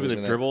don't kind of even see know with who's the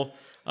in it. dribble.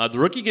 The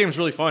rookie game is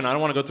really fun. I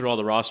don't want to go through all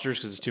the rosters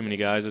because there's too many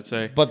guys, I'd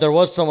say. But there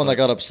was someone that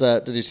got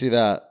upset. Did you see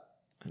that?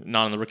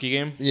 Not in the rookie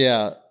game.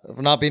 Yeah,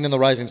 for not being in the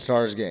Rising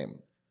Stars game,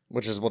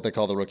 which is what they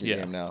call the rookie Yeah.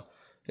 game now.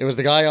 It was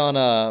the guy on.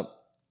 Oh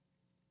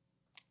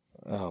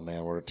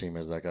man, what team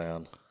is that guy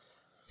on?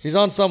 He's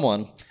on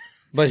someone,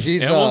 but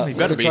he's. Yeah, well, he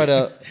better to try be.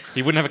 to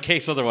He wouldn't have a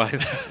case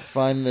otherwise.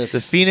 find this.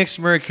 The Phoenix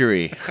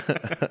Mercury.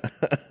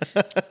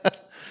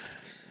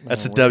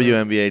 That's a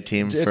WNBA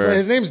team for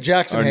his name's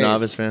Jackson our Hayes.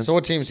 novice fans. So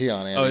what team's he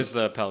on? Andy? Oh, it's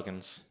the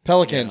Pelicans.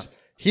 Pelicans.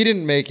 He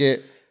didn't make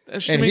it,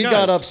 That's too and many he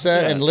got guys.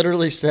 upset Yeah. and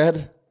literally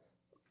said,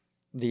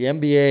 "The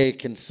NBA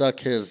can suck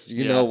his,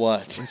 you Yeah. know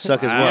what,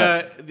 suck as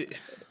well.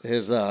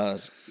 his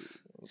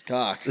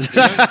cock."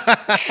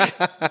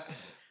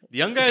 The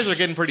young guys are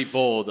getting pretty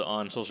bold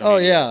on social Oh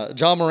media. yeah,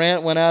 John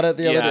Morant went at it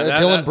the other Yeah, day. that-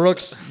 Dylan that-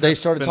 Brooks, they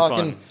started been talking.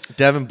 fun.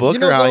 Devin Booker, You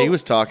know, how though, he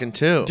was talking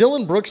too.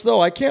 Dylan Brooks, though,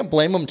 I can't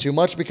blame him too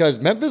much because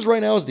Memphis right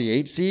now is the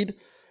 8 seed,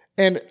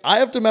 and I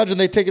have to imagine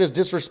they take it as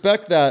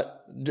disrespect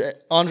that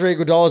Andre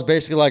Iguodala is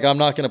basically like, "I'm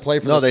not going to play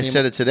for No, this they team."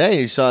 said it today.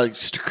 You saw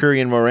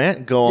Curry and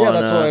Morant go Yeah, on.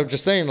 that's what I'm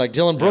just saying. Like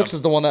Dylan Brooks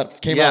is the one that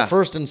came Yeah. out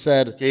first and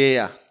said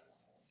yeah.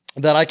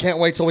 that I can't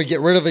wait till we get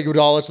rid of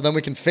Iguodala so then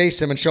we can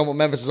face him and show him what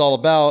Memphis is all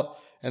about.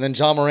 And then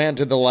John Morant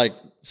did the like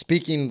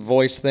speaking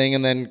voice thing,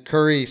 and then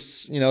Curry,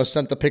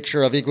 sent the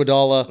picture of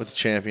Iguodala With the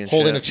championship.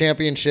 holding a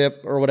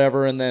championship or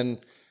whatever, and then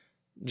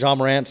John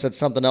Morant said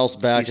something else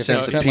back. He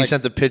I think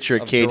sent the picture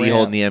of Katie Durant.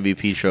 holding the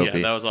MVP Yeah,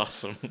 trophy. that was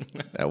awesome.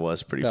 that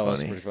was pretty That funny.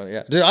 was pretty funny.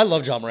 Yeah, dude, I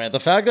love John Morant. The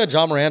fact that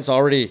John Morant's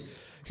already,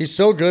 he's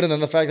so good, and then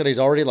the fact that he's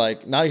already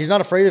he's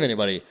not afraid of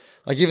anybody.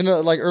 Like even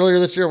earlier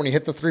this year when he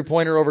hit the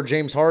 3-pointer over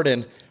James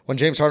Harden, when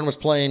James Harden was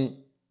playing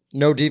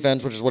no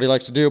defense, which is what he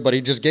likes to do, but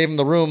he just gave him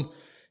the room.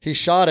 He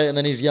shot it, and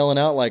then he's yelling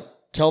out like,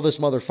 "Tell this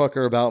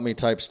motherfucker about me"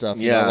 type stuff.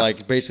 You know, Yeah.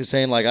 like basically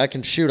saying like, "I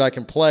can shoot, I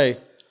can play,"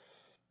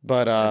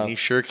 but He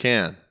sure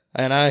can.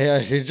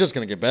 and he's just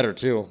gonna get better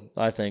too,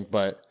 I think.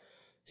 But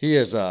he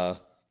is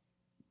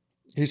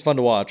he's fun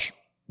to watch.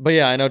 But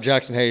yeah, I know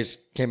Jackson Hayes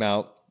came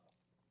out,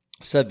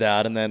 said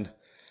that, and then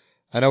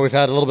I know we've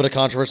had a little bit of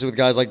controversy with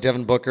guys like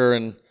Devin Booker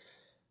and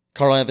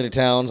Karl Anthony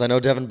Towns. I know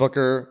Devin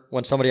Booker,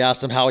 when somebody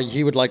asked him how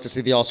he would like to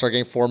see the All-Star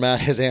game format,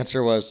 his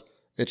answer was,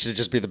 "It should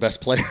just be the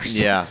best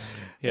players." Yeah.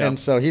 Yeah. And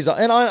so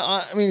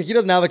I mean, he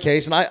doesn't have a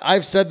case. And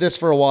I've said this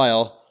for a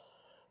while.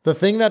 The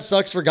thing that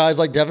sucks for guys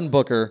like Devin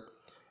Booker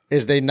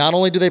is they not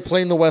only do they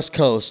play in the West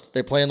Coast,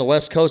 they play in the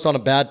West Coast on a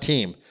bad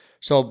team.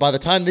 So by the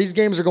time these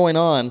games are going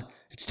on,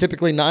 it's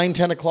typically 9,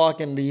 10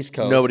 o'clock in the East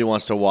Coast. Nobody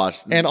wants to watch.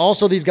 And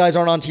also, these guys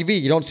aren't on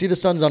TV. You don't see the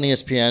Suns on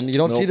ESPN. You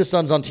don't see the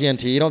Suns on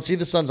TNT. You don't see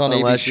the Suns on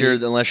unless ABC. you're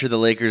the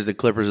Lakers, the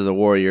Clippers, or the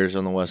Warriors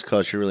on the West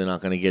Coast. You're really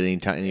not going to get any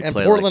And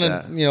play Portland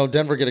like that. and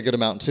Denver get a good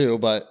amount too.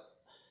 But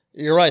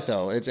you're right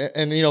though.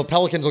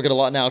 Pelicans will get a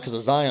lot now because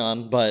of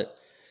Zion. But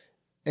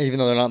even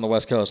though they're not on the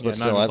West Coast, but not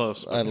still, even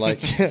close, I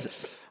like.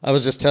 I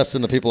was just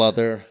testing the people out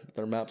there,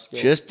 their map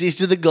skills. Just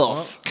east of the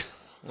Gulf.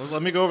 Well,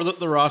 let me go over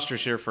the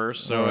rosters here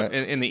first. So All right.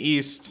 in the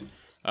East,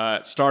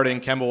 starting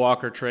Kemba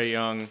Walker, Trae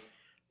Young,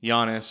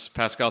 Giannis,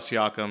 Pascal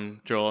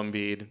Siakam, Joel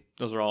Embiid.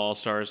 Those are all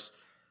stars.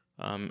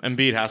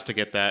 Embiid has to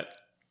get that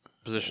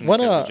position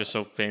because he's just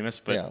so famous.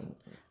 But yeah.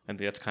 I think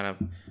that's kind of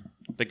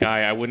the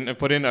guy I wouldn't have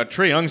put in.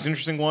 Trae Young's an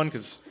interesting one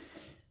because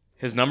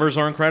his numbers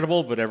are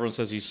incredible, but everyone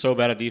says he's so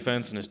bad at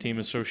defense and his team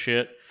is so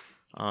shit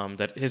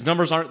that his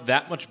numbers aren't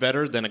that much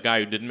better than a guy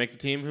who didn't make the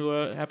team who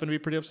happened to be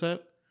pretty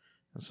upset.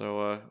 And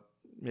so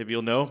maybe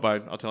you'll know,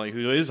 but I'll tell you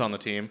who is on the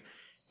team.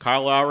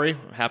 Kyle Lowry,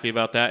 I'm happy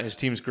about that. His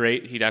team's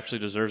great. He actually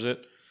deserves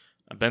it.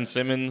 Ben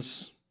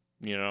Simmons,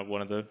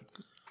 one of the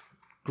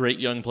great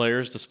young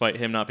players, despite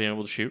him not being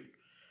able to shoot.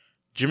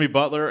 Jimmy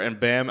Butler and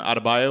Bam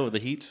Adebayo of the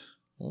Heat,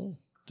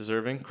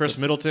 deserving. Chris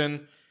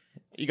Middleton,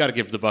 you got to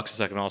give the Bucks a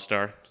second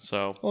All-Star.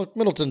 So Well,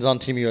 Middleton's on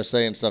Team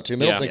USA and stuff too.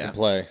 Middleton Yeah. can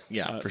play.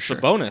 Yeah, for sure.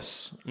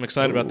 Sabonis, I'm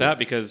excited about that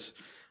because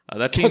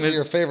that team Because is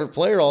your favorite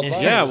player all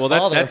time. yeah. is Well, his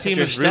father. that team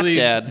Your has really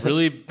stepdad.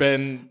 really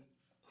been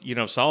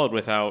solid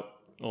without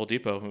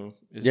Oladipo, who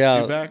is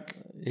Yeah. due back.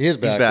 He is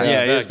back. back.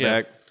 Yeah, he is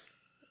yeah. back.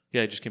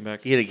 Yeah, he just came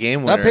back. He had a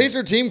game winner. That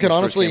Pacer team could His first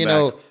honestly, game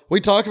back.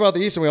 we talk about the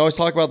East and we always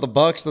talk about the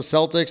Bucks, the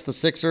Celtics, the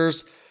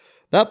Sixers.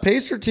 That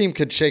Pacer team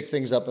could shake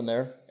things up in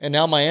there. And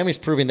now Miami's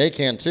proving they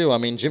can too. I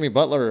mean, Jimmy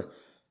Butler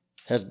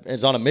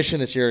is on a mission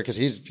this year because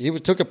he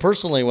took it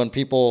personally when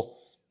people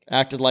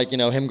acted like,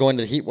 him going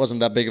to the Heat wasn't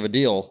that big of a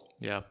deal.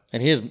 Yeah.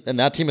 And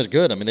that team is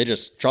good. I mean, they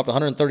just dropped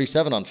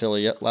 137 on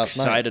Philly last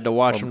night. Excited to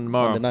watch Or them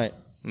tomorrow. Monday night.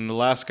 And the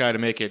last guy to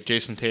make it,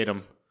 Jason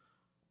Tatum,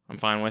 I'm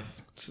fine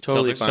with.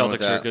 Totally Celtics, fine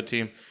with Celtics are that. a good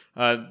team.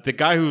 The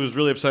guy who was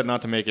really upset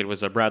not to make it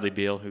was Bradley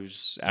Beal,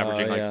 who's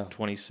averaging yeah. like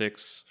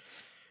 26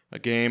 a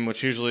game,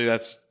 which usually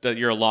that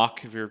you're a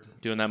lock if you're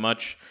doing that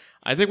much.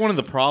 I think one of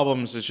the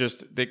problems is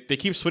just they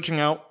keep switching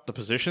out the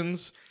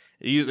positions.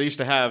 They used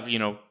to have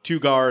 2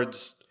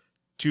 guards,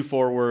 2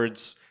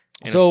 forwards,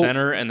 and a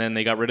center, and then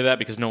they got rid of that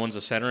because no one's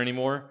a center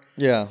anymore.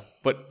 Yeah.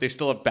 But they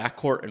still have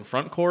backcourt and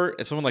front court.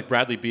 And someone like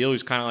Bradley Beal,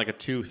 who's kind of like a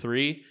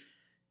 2-3,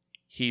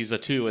 he's a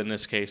 2 in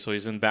this case, so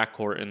he's in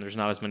backcourt, and there's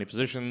not as many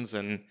positions.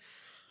 And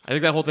I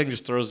think that whole thing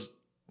just throws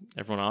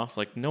everyone off.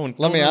 Like no one.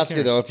 Let me ask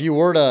you though, if you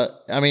were to,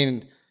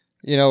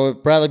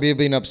 with Bradley Beal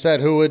being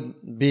upset, who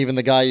would be even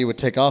the guy you would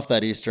take off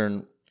that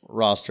Eastern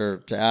roster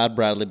to add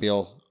Bradley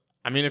Beal?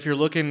 I mean, if you're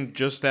looking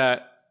just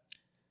at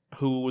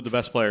who the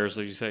best players,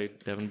 like you say,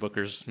 Devin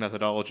Booker's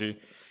methodology,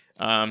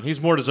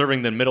 he's more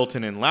deserving than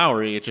Middleton and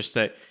Lowry. It's just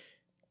that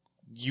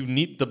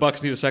the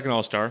Bucks need a second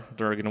All-Star.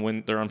 They're going to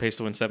win. They're on pace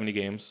to win 70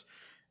 games,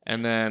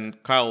 and then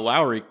Kyle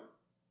Lowry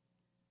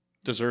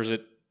deserves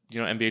it.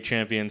 NBA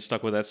champion,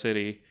 stuck with that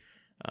city.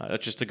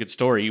 That's just a good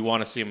story. You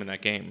want to see him in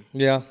that game.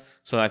 Yeah.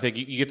 So I think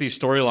you get these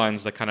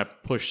storylines that kind of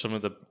push some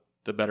of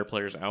the better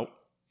players out.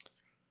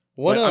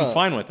 What But I'm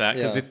fine with that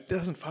because yeah. it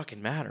doesn't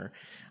fucking matter.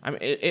 I mean,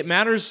 it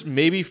matters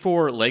maybe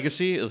for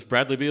legacy if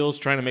Bradley Beal's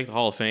trying to make the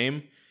Hall of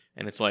Fame,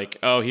 and it's like,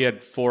 oh, he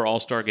had 4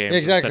 All-Star games.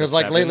 Exactly, because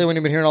because lately when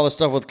you've been hearing all this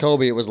stuff with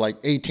Kobe, it was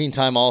like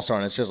 18-time All-Star,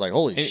 and it's just like,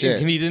 holy shit.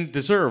 and he didn't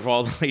deserve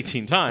all the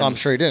 18 times. I'm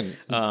sure he didn't.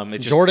 It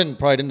just, Jordan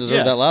probably didn't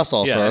deserve that last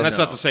All-Star. Yeah, and that's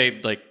not to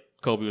say like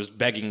Kobe was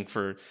begging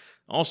for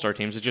All-Star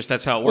teams. It's just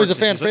that's how it Well, works. he's a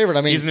fan It's just favorite.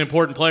 I mean- he's an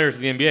important player to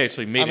the NBA,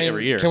 so he made it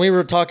every year. Can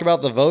we talk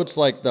about the votes,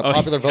 like the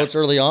popular votes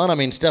early on? I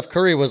mean, Steph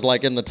Curry was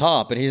like in the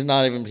top, and he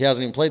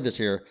hasn't even played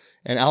this year.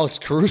 And Alex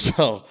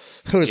Caruso,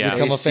 who has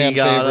become a AC fan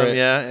got favorite, him,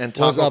 yeah, and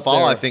was Taco up Fall,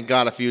 there. I think,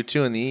 got a few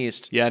too in the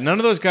East. Yeah, none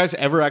of those guys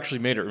ever actually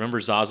made it.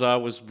 Remember, Zaza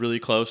was really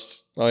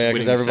close. Oh to yeah, winning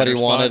because the everybody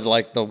center wanted spot.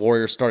 like the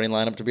Warriors starting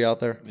lineup to be out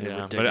there.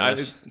 Yeah, but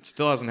ridiculous. it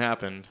still hasn't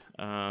happened.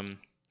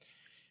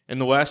 In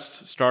the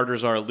West,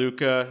 starters are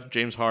Luka,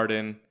 James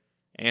Harden,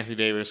 Anthony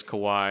Davis,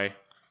 Kawhi,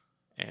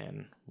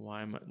 and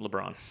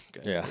LeBron.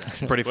 Okay. Yeah,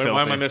 Pretty filthy.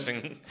 Why am I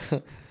missing?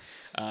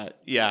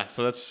 Yeah,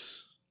 so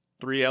that's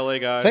 3 LA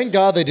guys. thank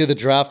God they do the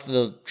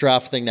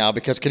draft thing now,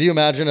 because could you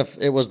imagine if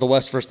it was the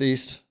West versus the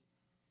East?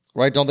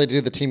 Right? Don't they do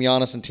the Team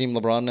Giannis and Team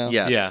LeBron now?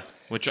 Yes. Yeah,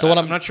 which So when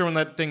I'm I'm- not sure when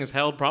that thing is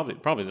held. Probably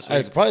this week.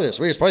 It's probably this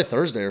week. It's probably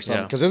Thursday or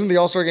something. Yeah. Because isn't the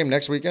All-Star game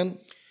next weekend?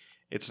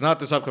 It's not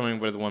this upcoming,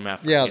 but the one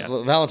after. Yeah,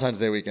 Valentine's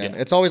Day weekend.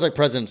 Yeah. It's always like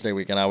President's Day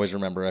weekend. I always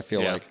remember. I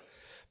feel like,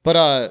 but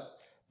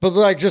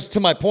like just to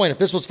my point, if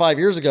this was 5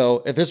 years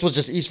ago, if this was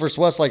just East versus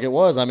West like it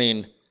was, I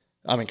mean,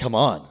 come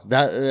on,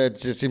 that it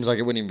just seems like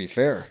it wouldn't even be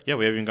fair. Yeah,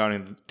 we haven't even gone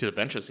into the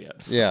benches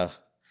yet. Yeah.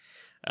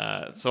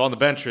 So on the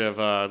bench we have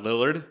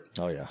Lillard,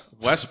 Oh yeah.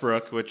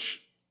 Westbrook,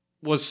 which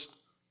was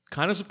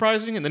kind of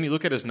surprising. And then you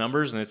look at his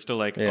numbers, and it's still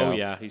like, Yeah. oh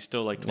yeah, he's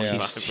still like 25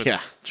 with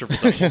Yeah.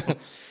 triple-double.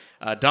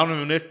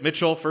 Donovan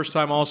Mitchell,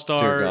 first-time All-Star.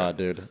 Dear God,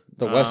 dude.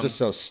 The West is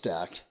so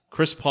stacked.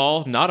 Chris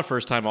Paul, not a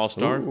first-time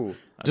All-Star. Ooh.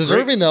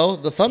 Deserving, though.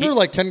 The Thunder are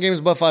like 10 games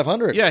above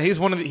 500. Yeah,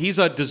 he's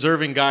a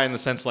deserving guy in the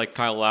sense like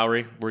Kyle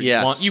Lowry, where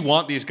Yes. you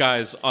want these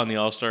guys on the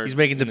All-Star. He's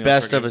making the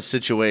best of a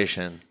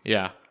situation.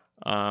 Yeah.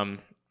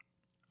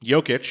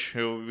 Jokic,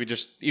 who we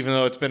just, even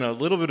though it's been a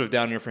little bit of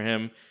down year for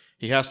him,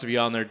 he has to be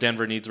on there.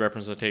 Denver needs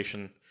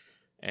representation,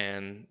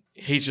 and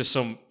he's just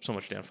so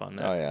much damn fun.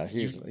 Oh, yeah.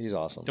 He's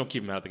awesome. Don't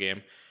keep him out of the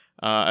game.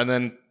 And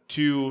then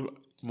 2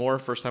 more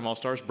first-time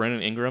All-Stars,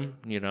 Brandon Ingram,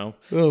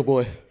 Oh,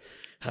 boy.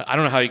 I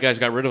don't know how you guys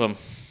got rid of him.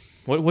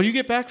 What do you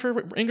get back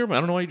for Ingram? I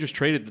don't know why you just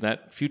traded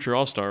that future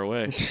All-Star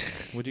away.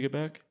 What did you get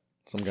back?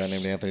 Some guy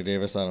named Anthony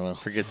Davis. I don't know.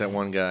 Forget that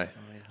one guy.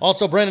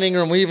 Also, Brandon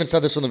Ingram, we even said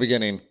this from the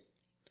beginning.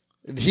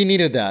 He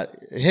needed that.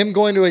 Him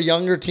going to a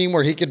younger team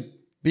where he could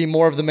be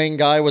more of the main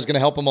guy was going to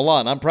help him a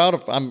lot. And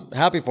I'm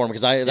happy for him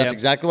because that's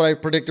exactly what I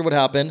predicted would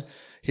happen.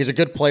 He's a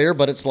good player,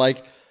 but it's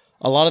like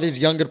a lot of these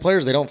young good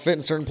players, they don't fit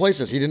in certain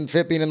places. He didn't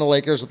fit being in the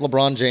Lakers with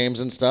LeBron James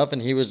and stuff,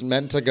 and he was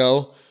meant to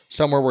go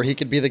somewhere where he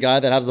could be the guy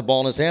that has the ball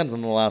in his hands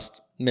in the last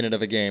minute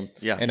of a game.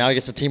 Yeah. And now he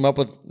gets to team up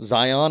with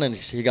Zion, and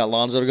he got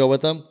Lonzo to go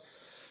with him.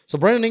 So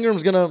Brandon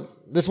Ingram's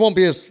this won't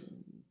be his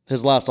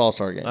last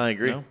All-Star game. I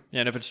agree. No? Yeah,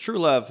 and if it's true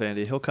love,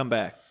 Andy, he'll come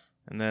back.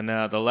 And then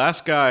the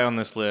last guy on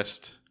this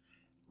list,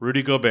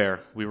 Rudy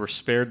Gobert. We were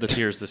spared the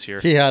tears this year.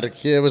 He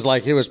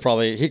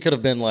could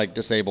have been like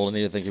disabled and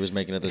he didn't think he was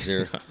making it this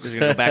year. He's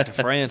going to go back to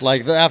France.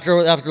 Like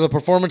after the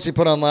performance he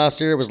put on last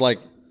year, it was like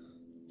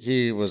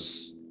he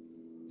was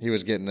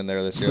getting in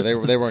there this year. They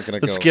weren't going to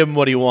go. Let's give him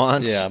what he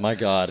wants. Yeah, my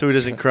God. So he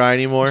doesn't cry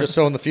anymore. Just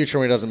so in the future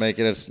when he doesn't make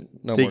it, it's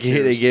no more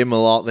tears.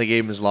 They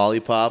gave him his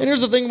lollipop. And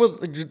here's the thing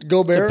with it's a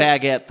Gobert.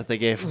 baguette that they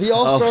gave him. The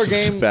All-Star Oh,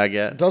 game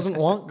baguette. doesn't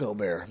want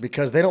Gobert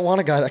because they don't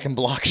want a guy that can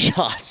block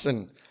shots,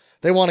 and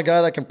they want a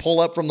guy that can pull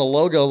up from the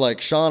logo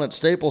like Sean at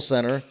Staples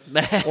Center,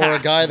 or a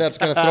guy that's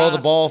going to throw the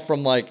ball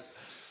from like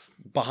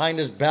behind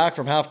his back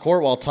from half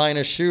court while tying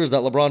his shoes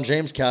that LeBron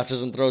James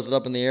catches and throws it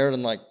up in the air,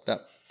 and like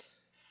that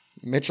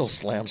Mitchell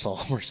slams home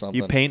or something.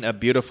 You paint a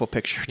beautiful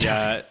picture.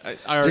 Yeah,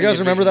 Do you guys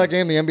remember that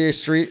game, the NBA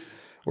Street,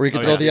 where you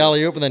could throw the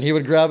alley-oop and then he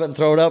would grab it and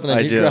throw it up, and then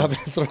I he'd do. grab it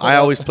and throw it I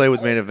up? always play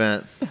with Main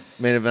Event.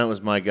 Main Event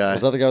was my guy.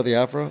 Was that the guy with the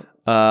afro?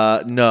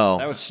 No,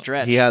 That was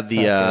Stretch. He had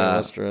the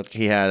that's Stretch.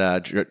 he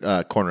had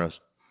cornrows.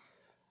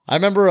 I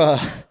remember.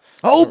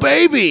 Oh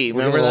baby, We're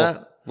remember getting a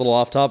that? little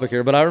off topic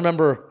here, but I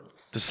remember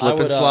The slip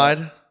would, and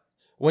slide.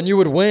 when you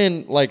would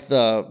win like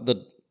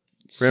the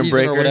season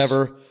breakers? or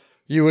whatever,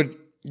 you would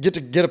get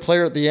a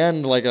player at the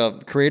end, like a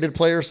created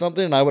player or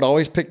something, and I would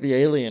always pick the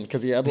alien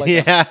because he had like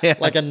Yeah.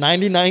 like a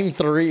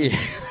 99-3.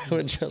 It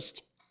would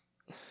just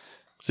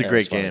It's a yeah, great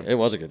it's funny. game. It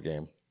was a good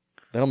game.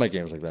 They don't make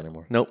games like that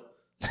anymore. Nope.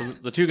 So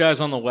the 2 guys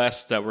on the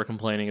West that we're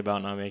complaining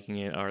about not making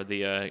it are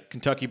the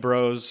Kentucky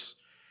Bros,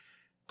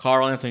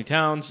 Karl Anthony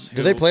Towns.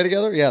 Did they play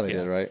together? Yeah, they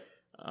did, right?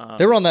 Um,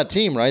 They were on that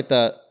team, right?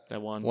 That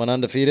one? went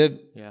undefeated,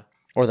 Yeah.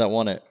 or that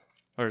won it.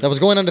 Or, That was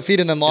going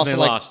undefeated and then and lost. they in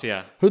like lost,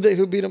 yeah. who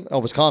beat them? Oh,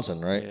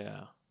 Wisconsin, right? Yeah.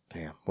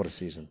 Damn, what a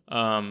season.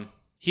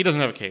 He doesn't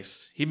have a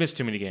case. He missed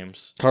too many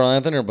games. Carl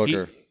Anthony or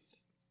Booker?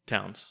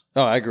 Towns.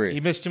 Oh, I agree. He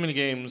missed too many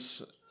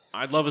games.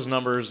 I love his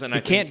numbers, and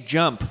He can't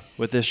jump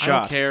with this I shot.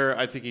 don't care.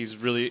 I think he's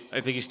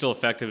still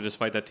effective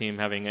despite that team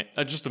having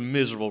just a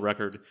miserable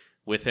record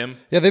with him.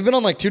 Yeah, they've been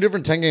on like 2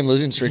 different 10-game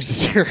losing streaks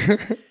this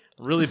year.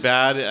 Really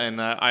bad,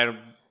 and I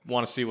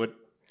want to see what's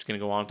going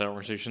to go on with that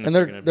organization. And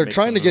if they're make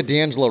trying to some get moves.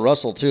 D'Angelo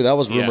Russell too. That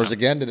was rumors Yeah.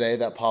 again today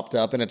that popped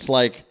up, and it's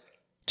like,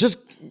 just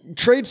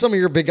trade some of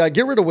your big guys.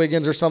 Get rid of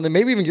Wiggins or something.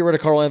 Maybe even get rid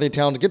of Karl Anthony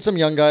Towns. Get some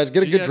young guys.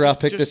 Get a good Yeah, draft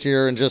pick just this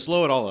year, and just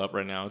blow it all up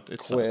right now. It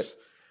Quit. sucks.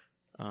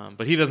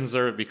 But he doesn't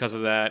deserve it because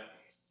of that.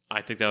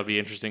 I think that would be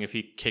interesting if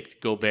he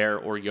kicked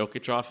Gobert or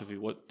Jokic off if he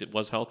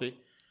was healthy.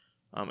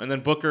 And then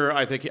Booker,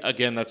 I think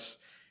again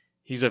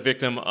he's a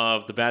victim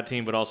of the bad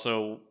team, but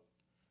also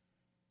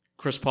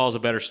Chris Paul's a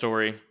better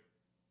story.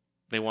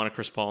 They wanted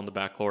Chris Paul in the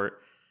backcourt.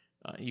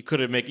 You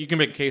can make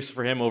a case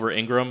for him over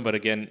Ingram, but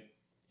again,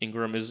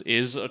 Ingram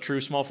is a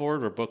true small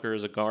forward, where Booker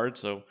is a guard.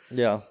 So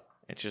yeah.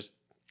 it's just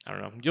I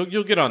don't know.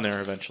 You'll get on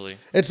there eventually.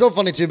 It's so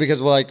funny too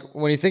because like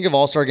when you think of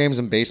All-Star games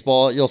in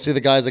baseball, you'll see the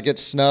guys that get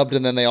snubbed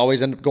and then they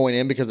always end up going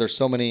in because there's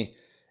so many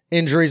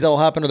injuries that'll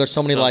happen, or there's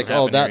so many Doesn't like,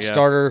 oh, happen that here, yeah.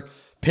 starter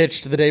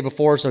pitched the day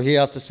before, so he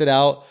has to sit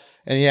out.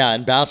 And yeah,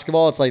 in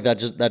basketball, it's like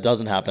that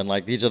doesn't happen.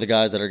 Like these are the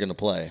guys that are going to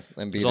play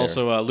and be There's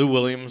there. also Lou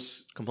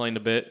Williams complained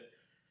a bit,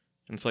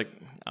 and it's like,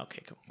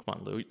 okay, come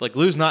on, Lou. Like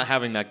Lou's not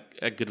having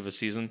that good of a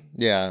season.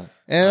 Yeah,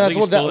 and I that's think what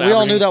he's still we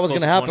all knew averaging that was close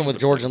going to to happen 20, with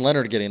but George it's and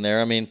Leonard getting there.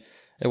 I mean,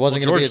 it Well,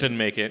 wasn't going to George be. As, didn't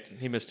make it.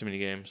 He missed too many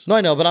games. no,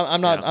 I know, but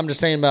I'm not. Yeah. I'm just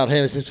saying about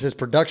him. His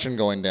production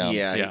going down.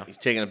 Yeah, Yeah. he's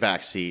taking a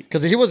back seat.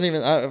 because he wasn't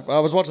even. I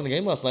was watching the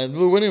game last night.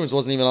 Lou Williams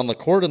wasn't even on the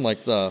court in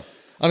like the.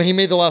 I mean, he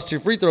made the last 2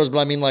 free throws, but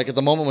I mean, like at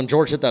the moment when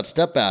George hit that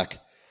step back,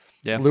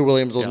 Yeah. Lou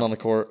Williams wasn't on the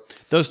court.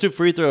 Those 2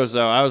 free throws,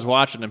 though, I was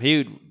watching him.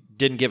 He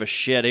didn't give a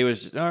shit. He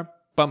was,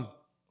 bum.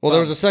 Well, there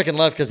was a second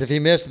left because if he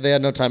missed, they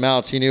had no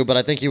timeouts. He knew, but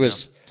I think he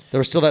was. there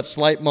was still that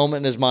slight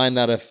moment in his mind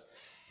that if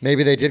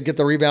maybe they did get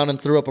the rebound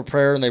and threw up a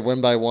prayer and they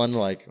win by one,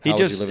 like how would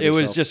you live with it was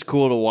yourself? just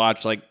cool to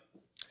watch. Like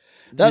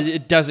That-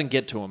 it doesn't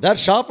get to him. That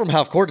shot from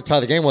half court to tie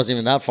the game wasn't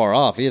even that far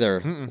off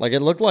either. Like it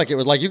looked like it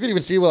was like you could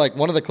even see like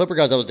one of the Clipper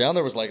guys that was down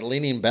there was like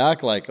leaning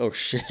back, like, oh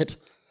shit,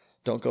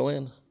 don't go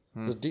in. It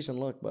was a decent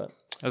look, but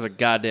That was a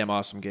goddamn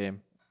awesome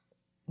game.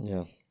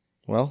 yeah.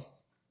 Well,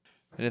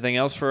 Anything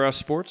else for us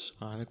sports?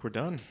 I think we're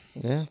done.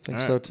 yeah, I think All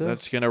so right, too.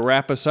 That's going to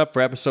wrap us up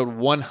for episode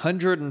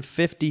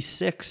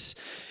 156.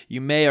 You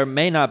may or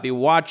may not be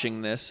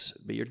watching this,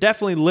 but you're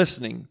definitely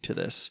listening to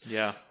this.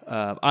 Yeah.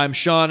 I'm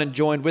Sean, and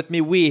joined with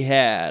me, we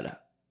had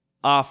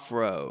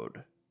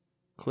Off-Road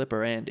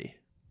Clipper Andy.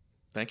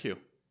 Thank you.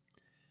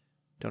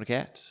 Tony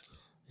Katz.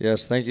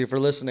 Yes, thank you for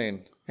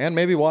listening and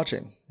maybe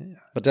watching,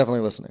 but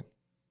definitely listening.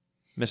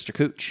 Mr.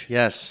 Cooch.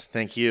 Yes,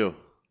 thank you.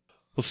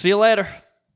 We'll see you later.